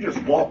 if you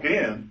just walk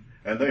in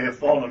and they have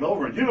fallen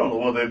over and you don't know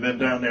whether they've been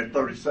down there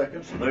 30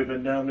 seconds or they've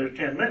been down there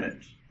 10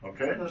 minutes,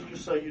 okay? Let's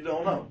just say you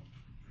don't know.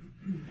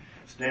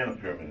 Stand up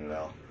here a minute,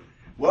 Al.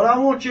 What I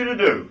want you to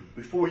do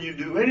before you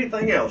do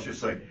anything else is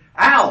say,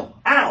 Al,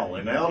 Al,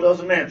 and Al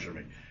doesn't answer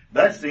me.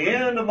 That's the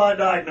end of my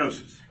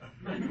diagnosis.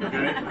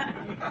 Okay?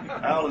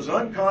 Al is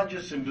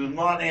unconscious and does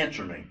not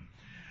answer me.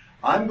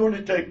 I'm going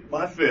to take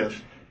my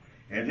fist,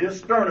 and his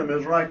sternum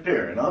is right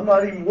there. And I'm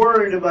not even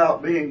worried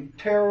about being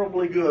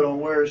terribly good on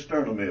where his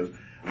sternum is.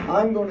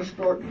 I'm going to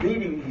start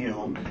beating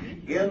him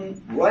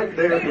right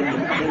there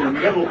in the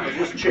middle of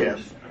his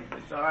chest.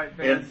 It's all right,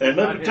 And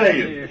let me tell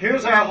you,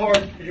 here's how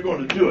hard you're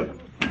going to do it.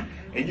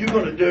 And you're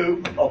going to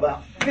do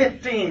about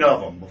 15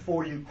 of them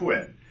before you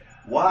quit.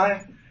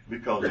 Why?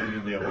 Because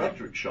even the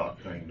electric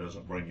shock thing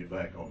doesn't bring you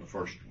back on the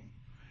first one.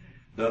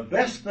 The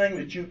best thing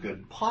that you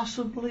could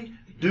possibly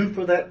do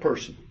for that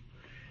person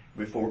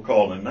before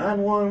calling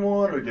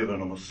 911 or giving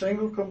them a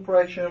single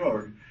compression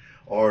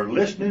or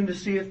listening to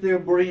see if they're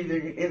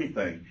breathing,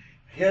 anything,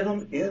 hit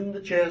them in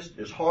the chest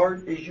as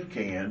hard as you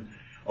can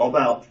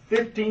about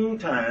 15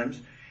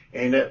 times,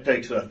 and that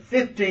takes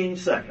 15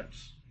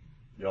 seconds.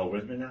 Y'all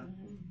with me now?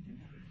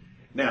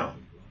 Now,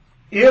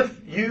 if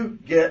you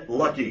get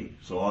lucky,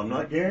 so I'm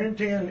not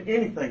guaranteeing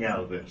anything out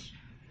of this,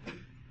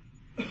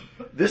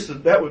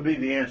 that would be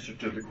the answer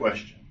to the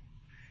question.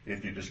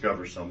 If you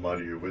discover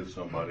somebody, you're with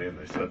somebody, and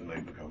they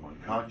suddenly become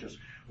unconscious,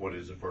 what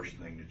is the first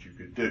thing that you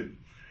could do?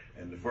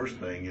 And the first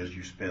thing is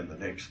you spend the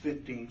next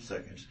 15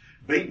 seconds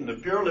beating the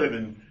pure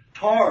living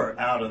tar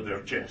out of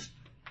their chest.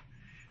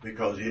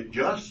 Because it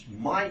just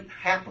might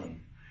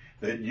happen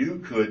that you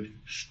could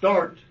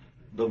start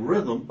the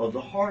rhythm of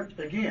the heart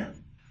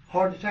again.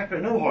 Heart attack or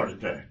no heart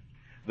attack.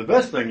 The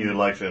best thing you'd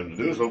like them to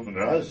do is open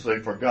their eyes and say,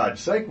 for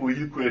God's sake, will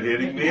you quit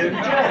hitting me in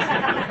the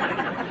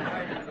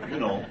chest? You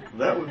know,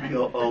 that would be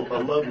a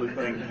lovely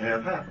thing to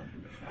have happen.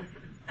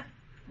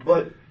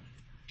 But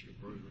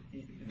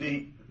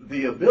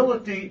the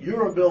ability,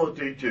 your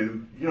ability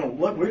to, you know,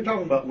 what we're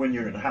talking about when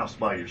you're in the house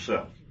by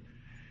yourself.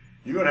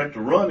 You're going to have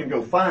to run and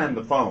go find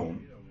the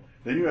phone.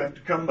 Then you have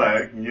to come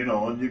back and, you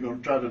know, and you're going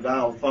to try to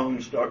dial the phone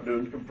and start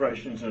doing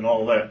compressions and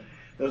all that.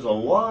 There's a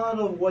lot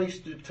of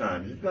wasted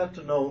time. You've got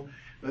to know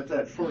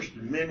that first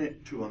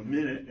minute to a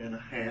minute and a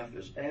half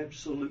is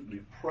absolutely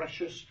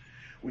precious.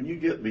 When you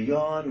get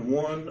beyond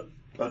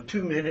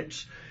 2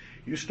 minutes,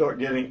 you start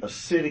getting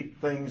acidic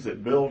things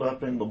that build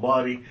up in the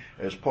body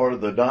as part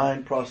of the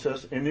dying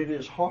process, and it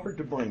is hard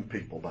to bring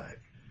people back.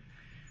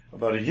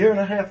 About a year and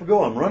a half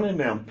ago, I'm running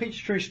down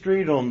Peachtree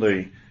Street on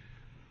the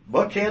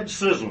Buckhead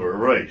Sizzler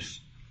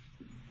race.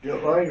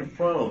 Get right in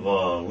front of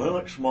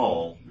Lenox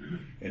Mall,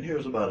 and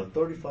here's about a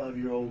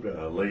 35-year-old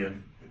guy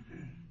laying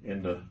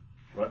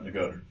right in the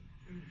gutter.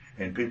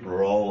 And people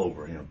are all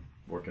over him,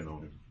 working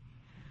on him.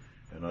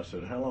 And I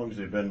said, how long has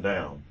he been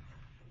down?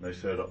 And they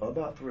said,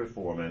 about 3 or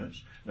 4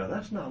 minutes. Now,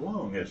 that's not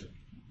long, is it?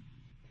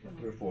 About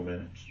 3 or 4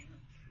 minutes.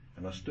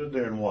 And I stood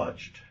there and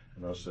watched,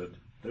 and I said,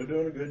 they're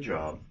doing a good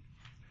job.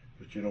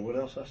 But you know what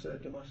else I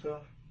said to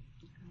myself?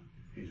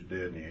 He's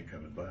dead and he ain't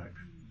coming back.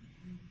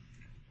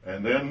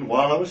 And then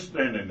while I was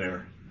standing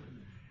there,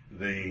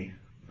 the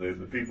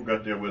people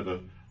got there with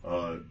a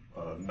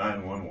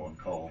 911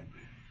 call.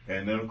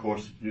 And then, of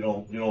course, you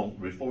know,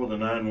 before the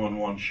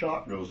 911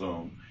 shock goes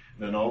on,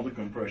 then all the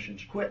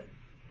compressions quit.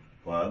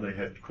 Well, they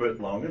had to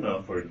quit long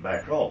enough for it to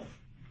back off.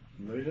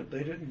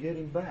 They didn't get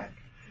him back.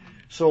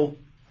 So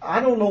I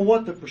don't know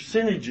what the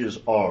percentages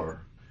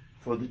are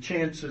for the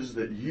chances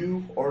that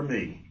you or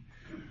me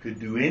could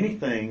do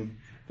anything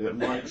that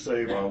might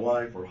save our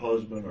wife or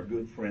husband or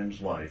good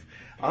friend's life.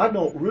 I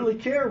don't really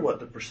care what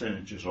the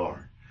percentages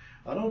are.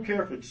 I don't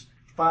care if it's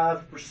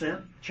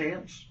 5%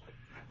 chance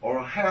or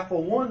a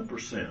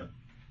 0.5%.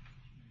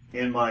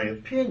 In my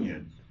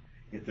opinion,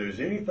 if there's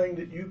anything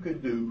that you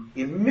could do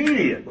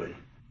immediately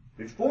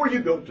before you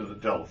go to the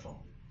telephone,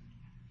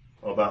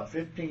 about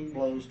 15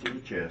 blows to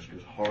the chest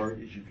as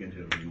hard as you can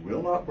hit them. You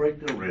will not break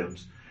their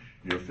ribs.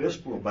 Your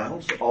fist will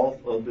bounce off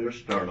of their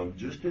sternum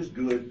just as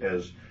good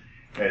as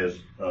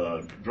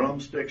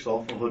drumsticks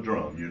off of a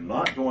drum. You're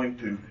not going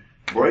to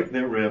break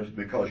their ribs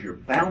because you're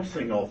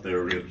bouncing off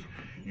their ribs.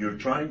 You're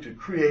trying to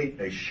create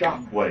a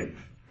shock wave.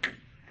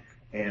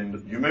 And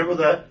you remember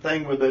that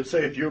thing where they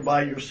say if you're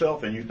by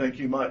yourself and you think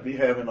you might be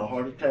having a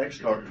heart attack,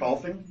 start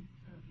coughing?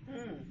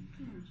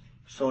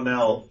 So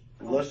now,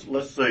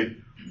 let's say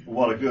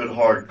what a good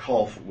hard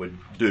cough would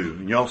do.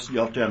 And y'all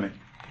tell me,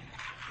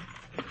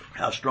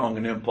 how strong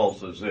an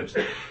impulse is this?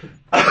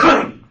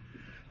 That's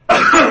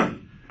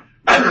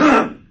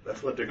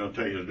what they're going to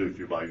tell you to do if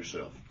you're by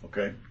yourself,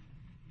 okay?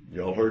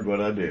 Y'all heard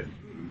what I did.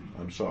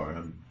 I'm sorry,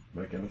 I'm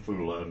making a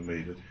fool out of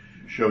me to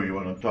show you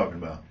what I'm talking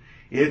about.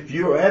 If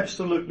you're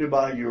absolutely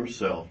by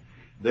yourself,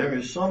 there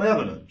is some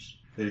evidence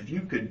that if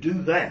you could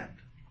do that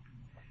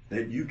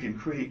you can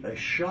create a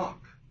shock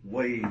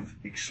wave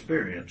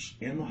experience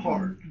in the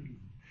heart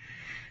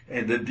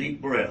and the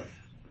deep breath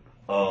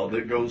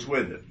that goes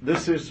with it.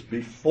 This is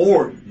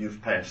before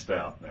you've passed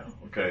out now,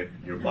 okay?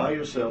 You're by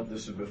yourself.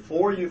 This is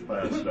before you've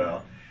passed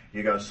out.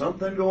 You got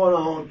something going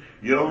on.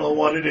 You don't know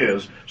what it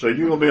is. So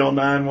you're going to be on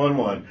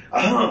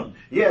 911.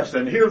 Yes,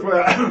 and here's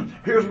where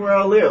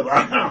I live.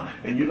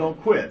 And you don't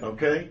quit,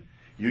 okay?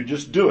 You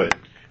just do it.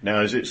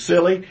 Now, is it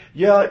silly?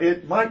 Yeah,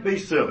 it might be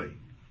silly,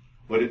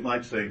 but it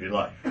might save your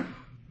life.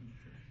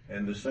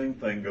 And the same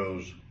thing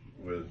goes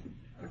with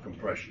the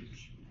compressions.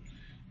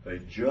 They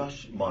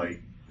just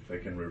might, if they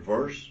can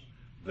reverse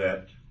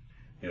that,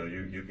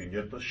 you can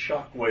get the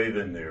shock wave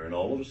in there, and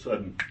all of a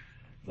sudden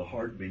the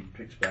heartbeat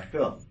picks back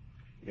up.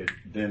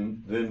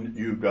 Then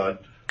you've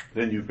got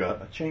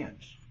a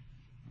chance.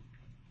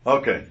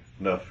 Okay,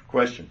 enough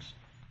questions.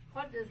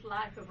 What does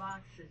lack of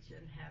oxygen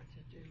have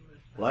to do with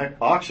that? Like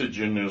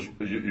oxygen is,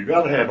 you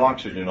got to have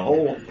oxygen. The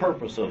whole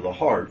purpose of the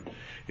heart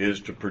is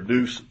to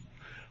produce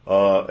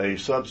a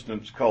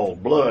substance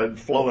called blood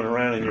flowing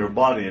around in your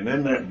body, and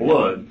then that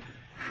blood,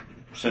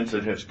 since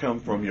it has come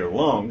from your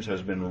lungs,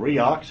 has been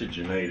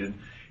reoxygenated.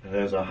 It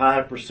has a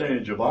high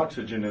percentage of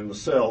oxygen, and the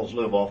cells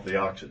live off the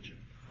oxygen.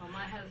 Well,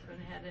 my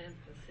husband had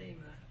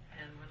emphysema,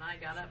 and when I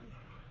got up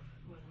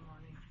one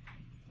morning,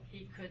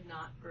 he could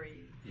not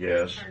breathe.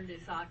 Yes. He turned his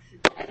oxygen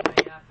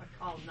way up. I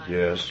called 911,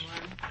 Yes.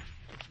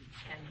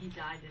 and he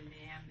died in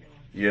the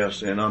ambulance.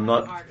 Yes, and I'm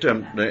not,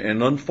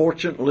 and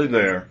unfortunately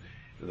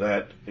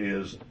that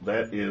is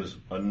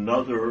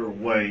another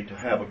way to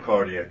have a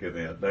cardiac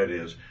event. That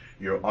is,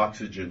 your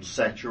oxygen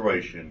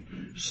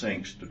saturation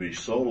sinks to be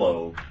so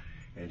low,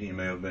 and he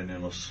may have been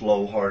in a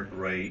slow heart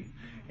rate,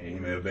 and he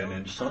may have been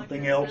in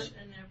something else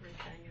And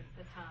everything at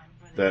the time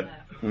when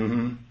that, he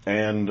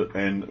left.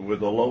 and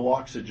with a low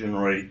oxygen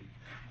rate,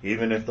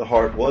 even if the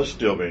heart was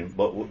still beating,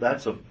 but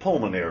that's a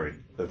pulmonary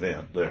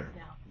event there.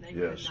 Yeah, they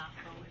Yes. could not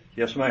go into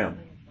Yes, ma'am.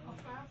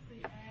 About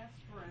the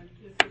aspirin,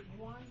 is it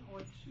 1 or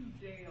 2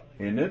 daily?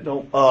 And it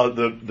don't,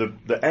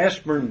 the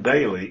aspirin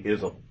daily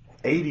is a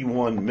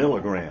 81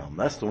 milligram.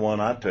 That's the one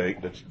I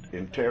take that's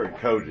enteric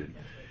coated.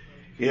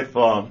 If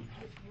it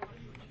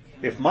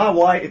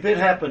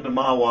happened to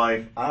my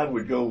wife, I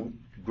would go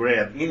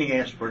grab any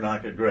aspirin I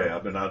could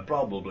grab, and I'd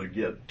probably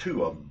get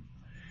 2 of them.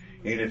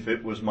 And if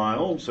it was my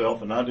own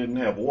self and I didn't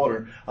have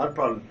water, I'd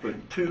probably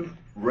put 2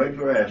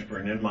 regular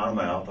aspirin in my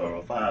mouth, or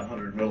a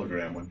 500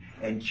 milligram one,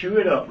 and chew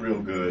it up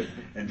real good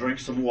and drink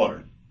some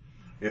water.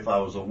 If I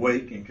was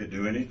awake and could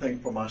do anything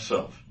for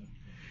myself.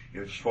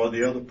 If it's for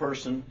the other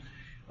person,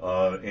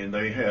 and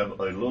they have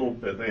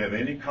if they have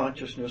any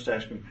consciousness,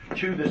 ask them,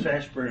 chew this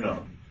aspirin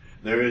up.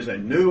 There is a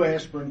new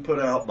aspirin put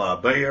out by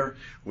Bayer,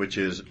 which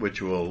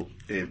will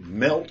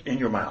melt in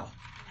your mouth.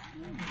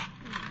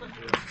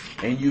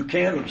 And you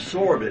can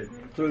absorb it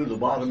through the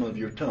bottom of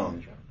your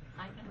tongue.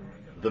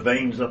 The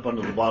veins up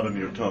under the bottom of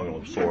your tongue will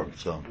absorb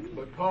some.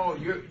 But Paul,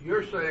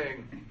 you're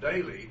saying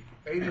daily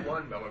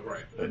 81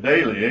 milligrams.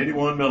 Daily,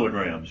 81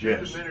 milligrams,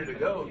 yes. Just a minute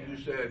ago, you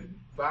said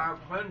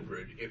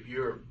 500 if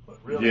you're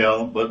really.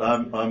 Yeah, but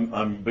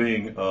I'm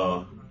being,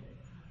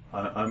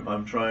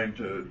 I'm trying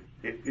to,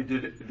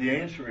 the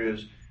answer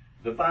is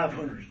the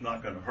 500 is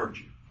not going to hurt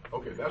you.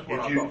 Okay, that's what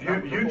If I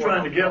thought. you're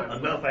trying to get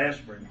enough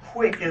aspirin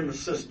quick in the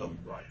system,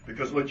 Right.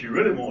 because what you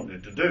really want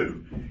it to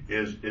do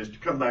is to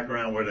come back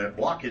around where that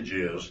blockage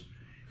is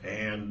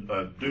and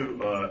do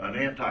an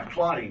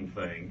anti-clotting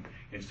thing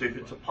and see if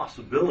it's a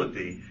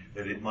possibility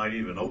that it might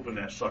even open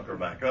that sucker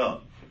back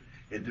up.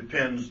 It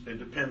depends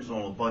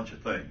on a bunch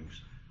of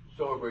things.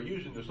 So if we're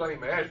using the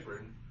same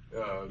aspirin,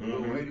 the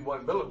little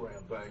 81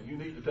 milligram thing, you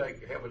need to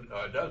have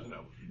a dozen of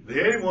them. The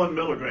 81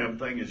 milligram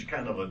thing is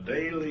kind of a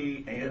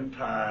daily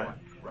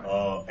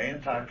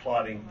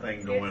anti-clotting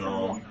thing going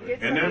on.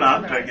 And then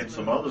I'm taking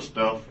some other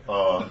stuff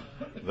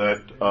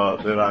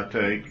that I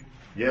take.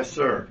 Yes,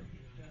 sir.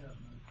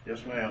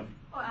 Yes, ma'am.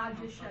 Well, I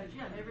just showed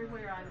you.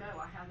 Everywhere I go,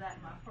 I have that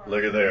in my purse.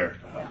 Look at there.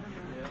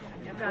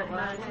 I've got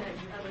mine in.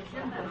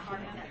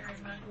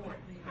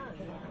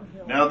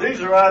 Now these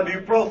are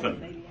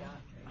ibuprofen,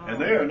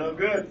 and they are no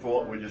good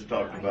for what we just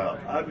talked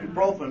about.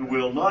 Ibuprofen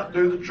will not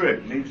do the trick.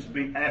 It needs to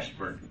be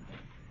aspirin.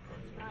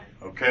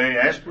 Okay,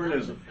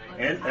 aspirin's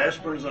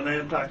an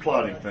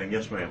anti-clotting thing.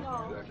 Yes, ma'am.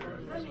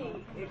 Let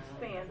me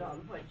expand on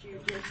what you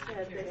just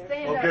said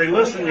there. Okay,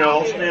 listen,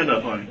 y'all. Stand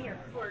up, honey.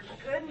 For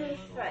goodness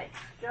sake,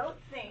 don't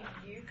think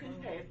you can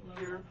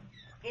put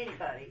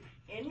anybody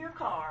in your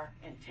car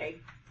and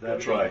take.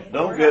 That's right.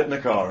 Don't get in the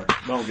car.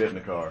 Don't get in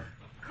the car.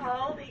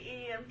 Call the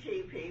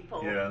EMT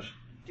people. Yes.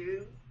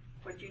 Do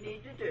what you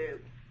need to do.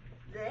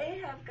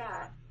 They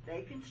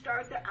can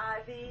start the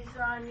IVs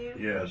on you.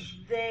 Yes.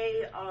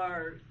 They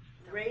are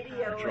radioing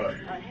That's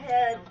right.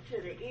 ahead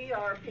to the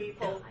ER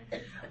people.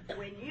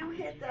 When you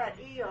hit that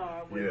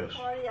ER with Yes. a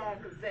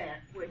cardiac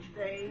event, which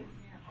they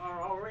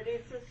are already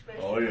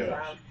suspicious Oh,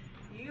 yes. of,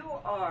 you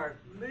are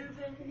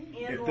moving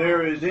in. If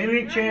there is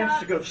any You're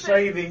chance not of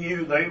saving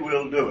you, they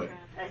will do it.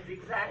 That's A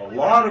exactly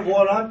lot of right.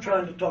 what I'm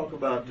trying to talk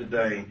about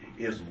today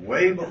is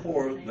way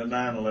before the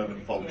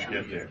 9/11 folks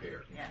get there.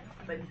 Yeah.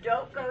 But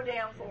don't go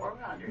down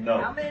 400.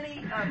 No. How many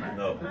of us?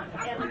 No.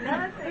 And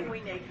another thing we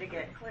need to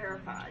get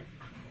clarified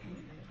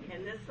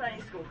in this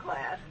Sunday school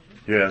class,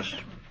 Yes.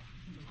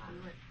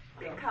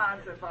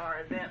 because of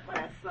our event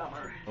last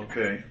summer,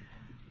 Okay.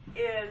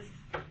 is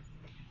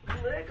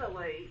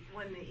legally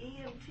when the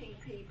EMT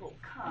people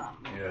come,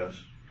 Yes.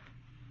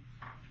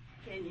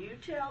 can you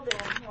tell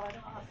them what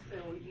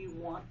hospital you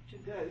want to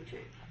go to?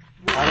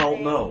 I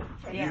don't know.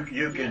 Yeah.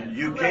 You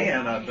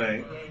can, I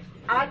think.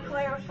 I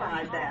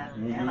clarified that,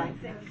 and I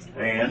think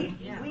And?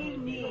 we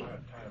need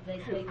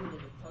to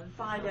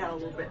find out a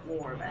little bit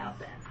more about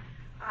that.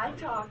 I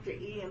talked to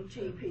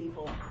EMT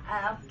people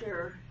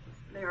after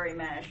Larry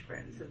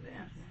Mashburn's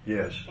event,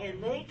 Yes.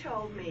 and they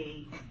told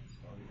me,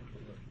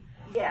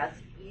 yes,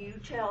 you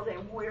tell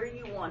them where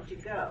you want to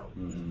go.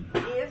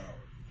 If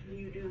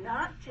you do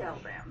not tell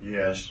them,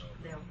 Yes.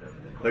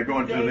 They're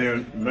going to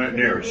they- the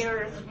nearest.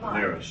 one.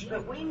 Nearest.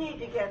 But we need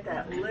to get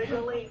that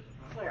legally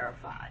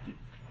clarified.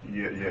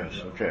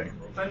 Yes, okay.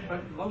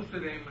 But most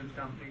of the ambulance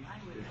companies,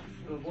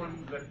 the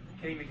one that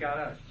came and got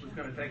us was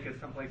going to take us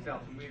someplace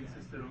else, and we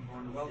insisted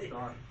on going to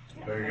Wellstar.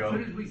 There you As go.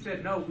 soon as we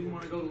said no, we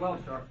want to go to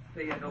Wellstar,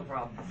 they had no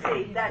problem.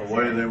 See, that's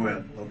Away it. they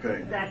went.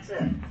 Okay. That's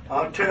it.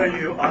 I'll tell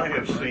you,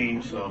 I've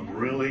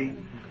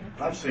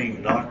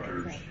seen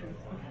doctors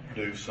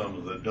do some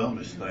of the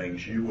dumbest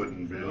things you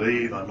wouldn't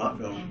believe.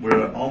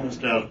 We're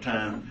almost out of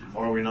time.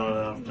 Are we not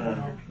out of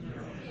time?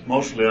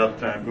 Mostly out of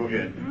time. Go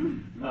ahead.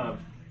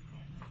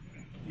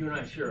 You and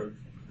I share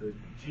the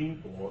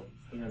gene pool,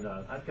 and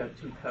I've got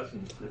two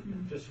cousins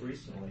that just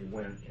recently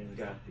went and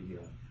got the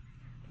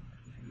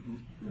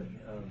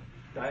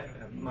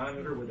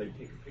monitor where they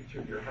take a picture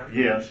of your heart.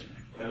 Yes.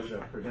 As a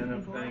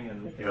preventive thing.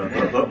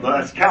 And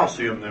That's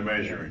calcium they're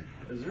measuring.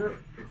 is there a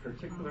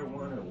particular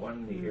one or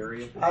one in the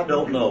area? I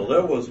don't know.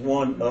 There was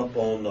one up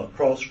on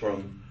across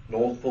from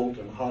North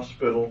Fulton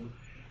Hospital.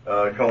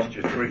 It cost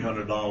you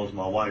 $300.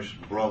 My wife's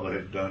brother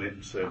had done it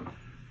and said,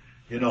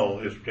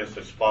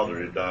 his father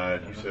had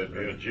died. He said,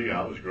 gee,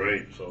 I was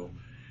great. So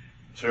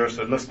Sarah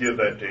said, let's give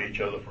that to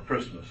each other for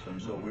Christmas.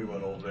 And so we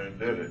went over there and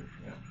did it.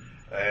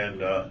 And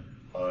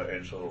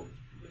so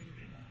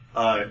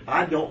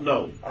I don't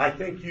know. I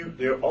think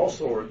there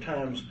also are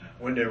times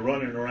when they're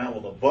running around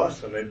with a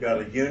bus and they've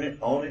got a unit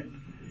on it.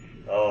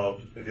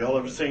 Have y'all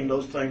ever seen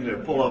those things? They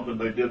pull up, and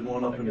they did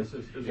one up in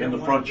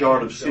the front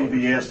yard of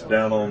CVS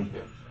down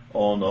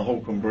on the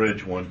Holcomb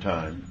Bridge one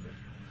time.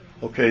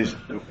 Okay,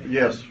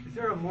 yes. Is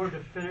there a more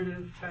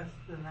definitive test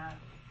than that?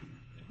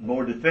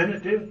 More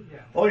definitive? Yeah.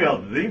 Oh yeah,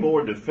 the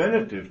more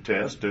definitive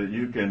test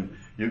you can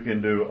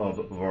do a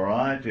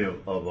variety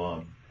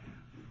of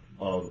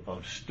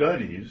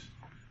studies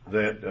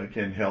that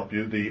can help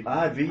you. The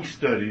IV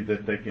study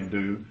that they can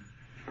do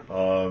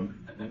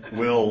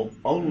will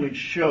only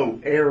show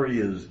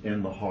areas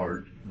in the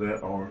heart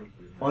that are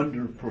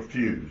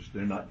underperfused.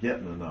 They're not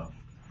getting enough.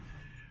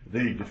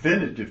 The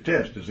definitive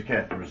test is a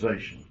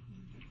catheterization.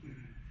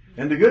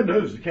 And the good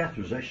news, the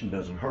catheterization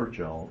doesn't hurt,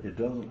 y'all. It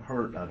doesn't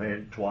hurt. I've had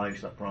it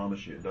twice. I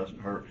promise you, it doesn't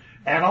hurt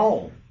at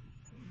all.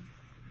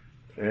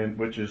 And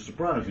which is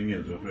surprising,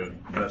 is if it's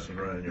messing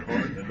around your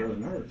heart and it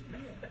doesn't hurt.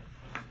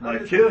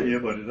 Might kill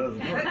you, but it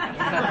doesn't hurt.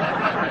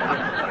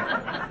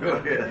 Go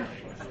ahead.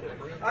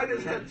 I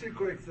just had two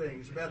quick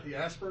things about the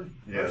aspirin.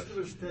 Yes. Most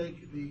of us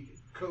take the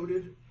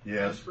coated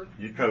Yes, aspirin.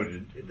 you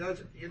coated. It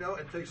does,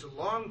 it takes a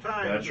long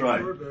time. That's to right.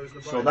 absorb those in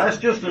the So body. that's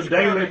just a Just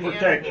grab daily a handful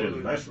protection. of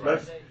it.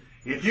 That's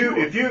if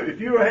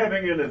you are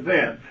having an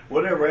event,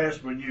 whatever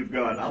aspirin you've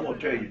got, I'm gonna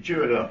tell you,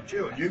 chew it up.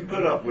 Chew it. You can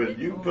put up with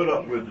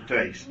the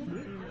taste.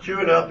 Chew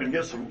it up and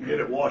get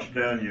it washed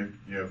down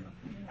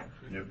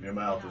your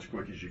mouth as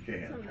quick as you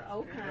can.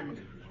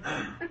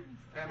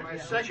 And my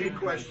second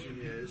question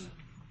is,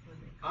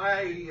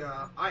 I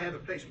have a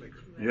pacemaker.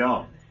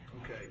 Yeah.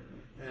 Okay.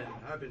 And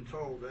I've been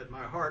told that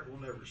my heart will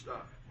never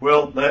stop.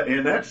 Well,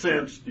 in that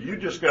sense, you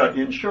just got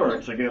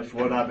insurance against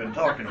what I've been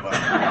talking about.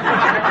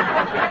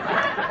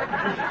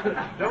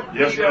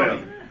 Yes,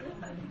 ma'am.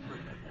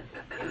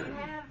 If you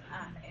have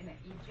an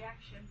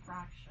ejection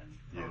fraction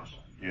problem,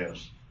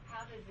 Yes.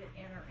 how does it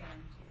enter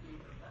into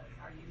either of those?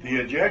 Are you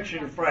The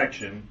ejection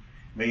fraction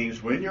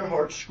means when your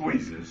heart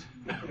squeezes,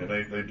 and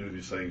they do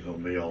these things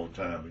on me all the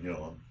time,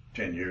 I'm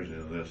 10 years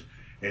into this,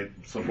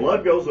 some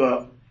blood goes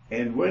up,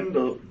 and when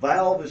the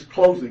valve is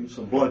closing,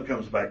 some blood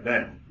comes back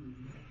down.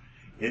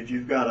 If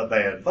you've got a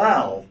bad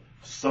valve,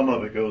 some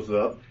of it goes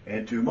up,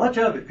 and too much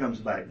of it comes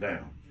back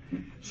down.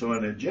 So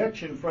an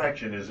ejection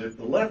fraction is if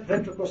the left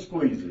ventricle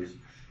squeezes,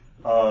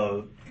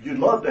 you'd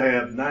love to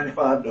have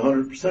 95 to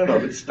 100%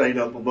 of it stayed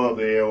up above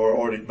the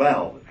aortic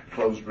valve. It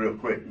closed real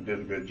quick and did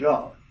a good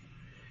job.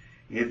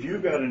 If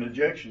you've got an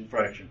ejection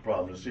fraction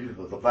problem, it's either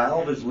the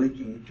valve is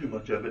leaking too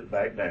much of it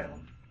back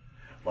down,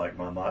 like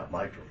my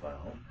mitral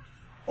valve,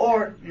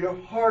 or your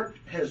heart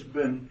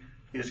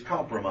is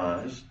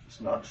compromised.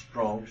 It's not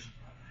strong.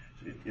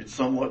 It's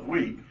somewhat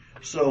weak.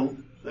 So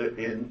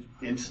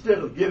instead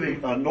of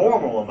giving a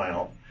normal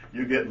amount,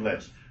 you're getting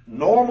less.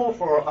 Normal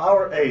for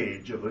our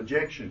age of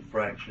ejection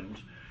fractions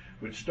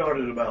would start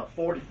at about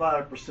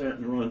 45%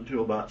 and run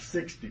to about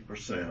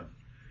 60%.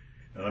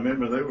 And I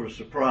remember they were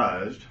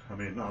surprised. I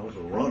was a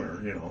runner,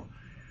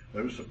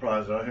 They were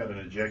surprised that I had an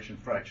ejection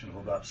fraction of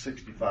about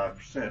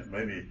 65%.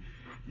 Maybe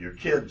your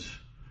kids,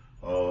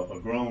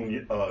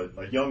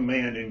 a young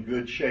man in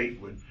good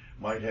shape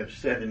might have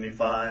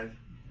 75.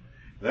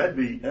 That'd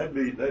be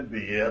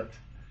it.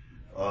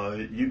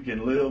 You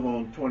can live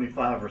on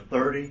 25 or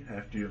 30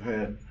 after you've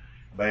had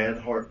bad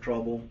heart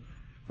trouble.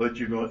 but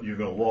you're going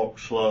to walk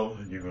slow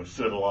and you're going to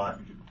sit a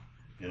lot,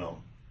 you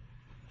know.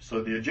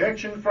 So the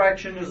ejection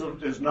fraction is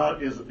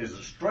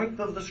a strength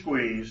of the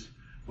squeeze,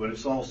 but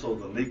it's also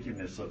the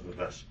leakiness of the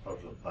valve.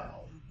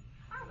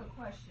 I have a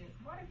question.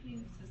 What if you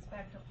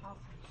suspect a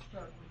possible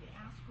stroke? Would the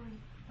aspirin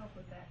help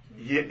with that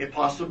too? Yeah,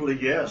 possibly,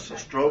 yes. A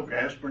stroke,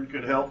 aspirin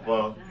could help,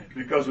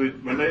 because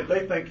when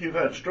they think you've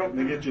had a stroke and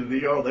they get you to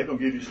the ER, they're going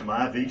to give you some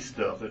IV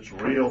stuff. It's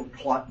real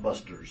clot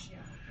busters.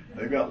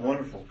 They've got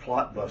wonderful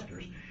clot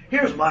busters.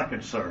 Here's my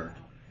concern,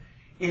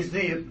 is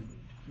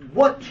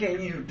what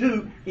can you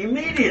do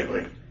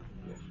immediately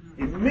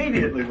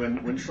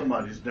when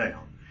somebody's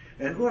down?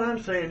 And what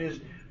I'm saying is,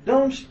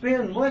 don't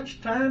spend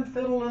much time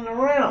fiddling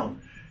around.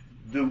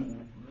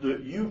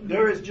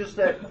 There is just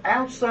that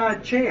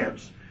outside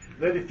chance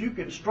that if you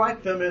can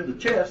strike them in the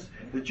chest,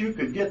 that you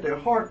could get their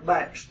heart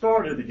back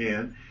started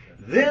again.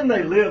 Then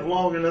they live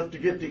long enough to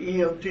get the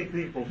EMT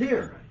people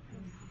here.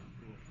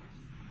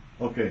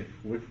 Okay,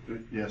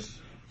 yes.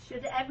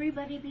 Should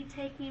everybody be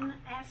taking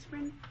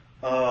aspirin?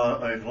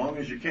 As long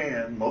as you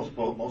can. Most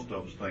of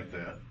us think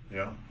that.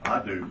 Yeah, I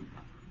do.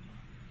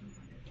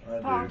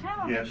 Paul, tell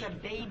them yes. it's a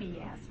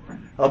baby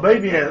aspirin.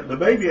 The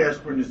baby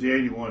aspirin is the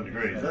 81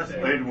 degrees. That's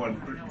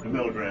 81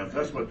 milligrams.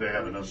 That's what they're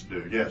having us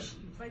do. Yes.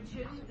 But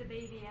shouldn't the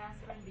baby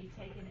aspirin be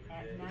taken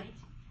at night?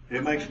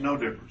 It makes no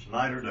difference,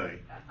 night or day.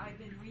 I've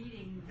been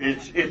reading.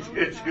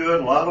 It's good.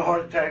 A lot of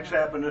heart attacks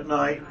happen at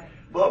night.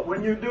 But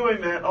when you're doing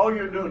that, all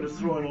you're doing is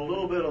throwing a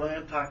little bit of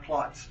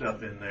anti-clot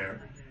stuff in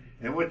there.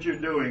 And what you're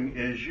doing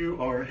is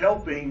you are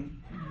helping,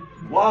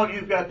 while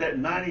you've got that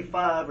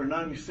 95 or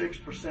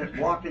 96%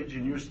 blockage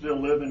and you're still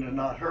living and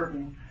not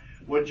hurting,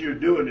 what you're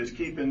doing is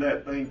keeping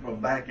that thing from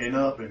backing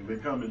up and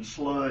becoming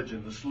sludge,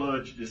 and the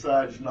sludge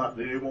decides that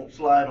it won't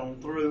slide on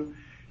through.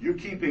 You're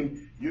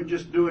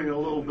just doing a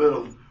little bit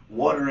of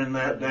watering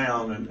that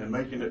down and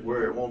making it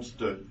where it wants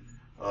to,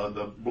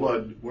 the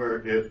blood,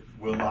 where it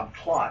will not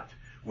clot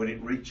when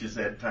it reaches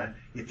that time.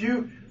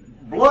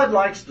 Blood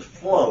likes to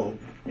flow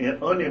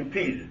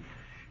unimpeded.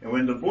 And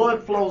when the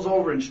blood flows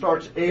over and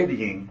starts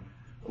eddying,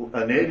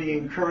 an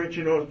eddying current,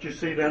 you know what you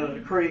see down in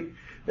the creek?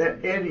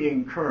 That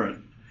eddying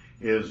current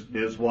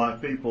is why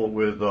people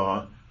with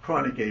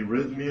chronic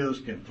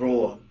arrhythmias can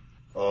throw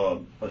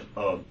a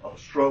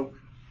stroke.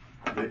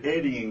 The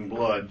eddying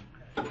blood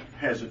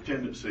has a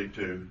tendency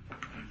to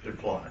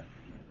clot.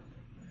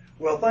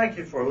 Well, thank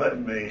you for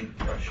letting me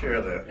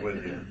share that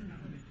with you.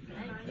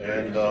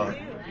 And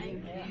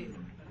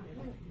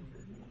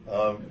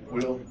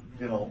we'll,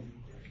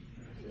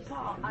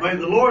 may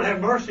the Lord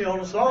have mercy on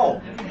us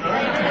all.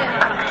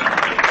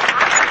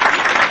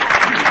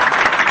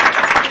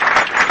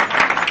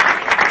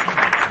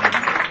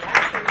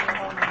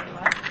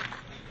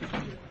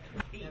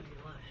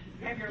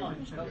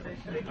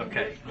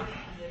 Okay.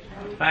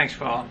 Thanks,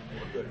 Paul.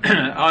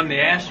 On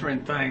the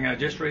aspirin thing,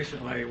 just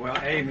recently,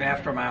 even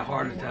after my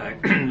heart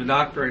attack, the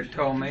doctor had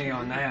told me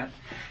on that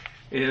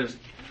is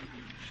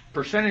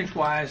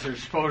percentage-wise,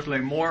 there's supposedly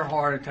more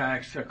heart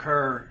attacks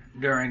occur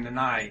during the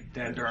night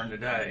than during the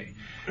day.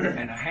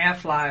 And a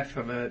half-life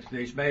of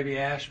these baby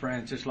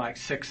aspirins is like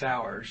 6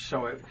 hours.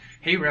 So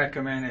he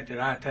recommended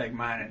that I take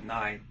mine at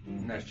night.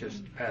 And let's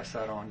just pass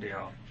that on to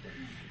y'all.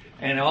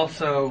 And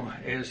also,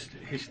 as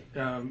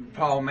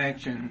Paul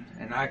mentioned,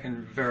 and I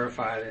can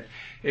verify that,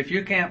 if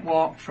you can't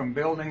walk from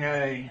building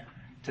A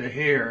to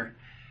here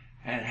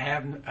and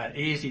have an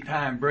easy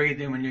time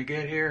breathing when you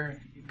get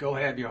here, go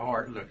have your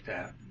heart looked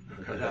at,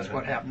 because that's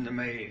what happened to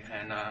me,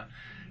 and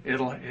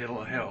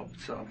it'll help.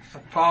 So,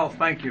 Paul,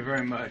 thank you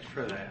very much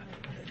for that.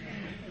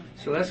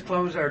 So let's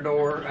close our day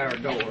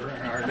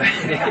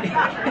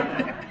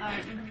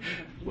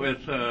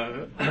with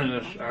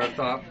our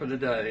thought for the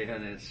day,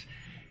 and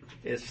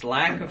it's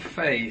lack of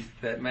faith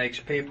that makes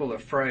people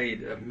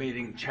afraid of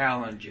meeting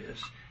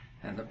challenges.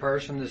 And the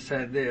person that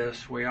said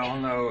this, we all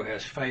know,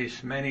 has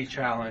faced many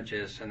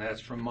challenges, and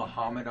that's from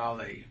Muhammad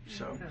Ali.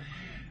 So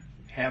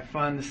have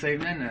fun this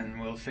evening, and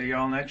we'll see you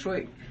all next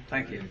week.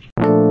 Thank you.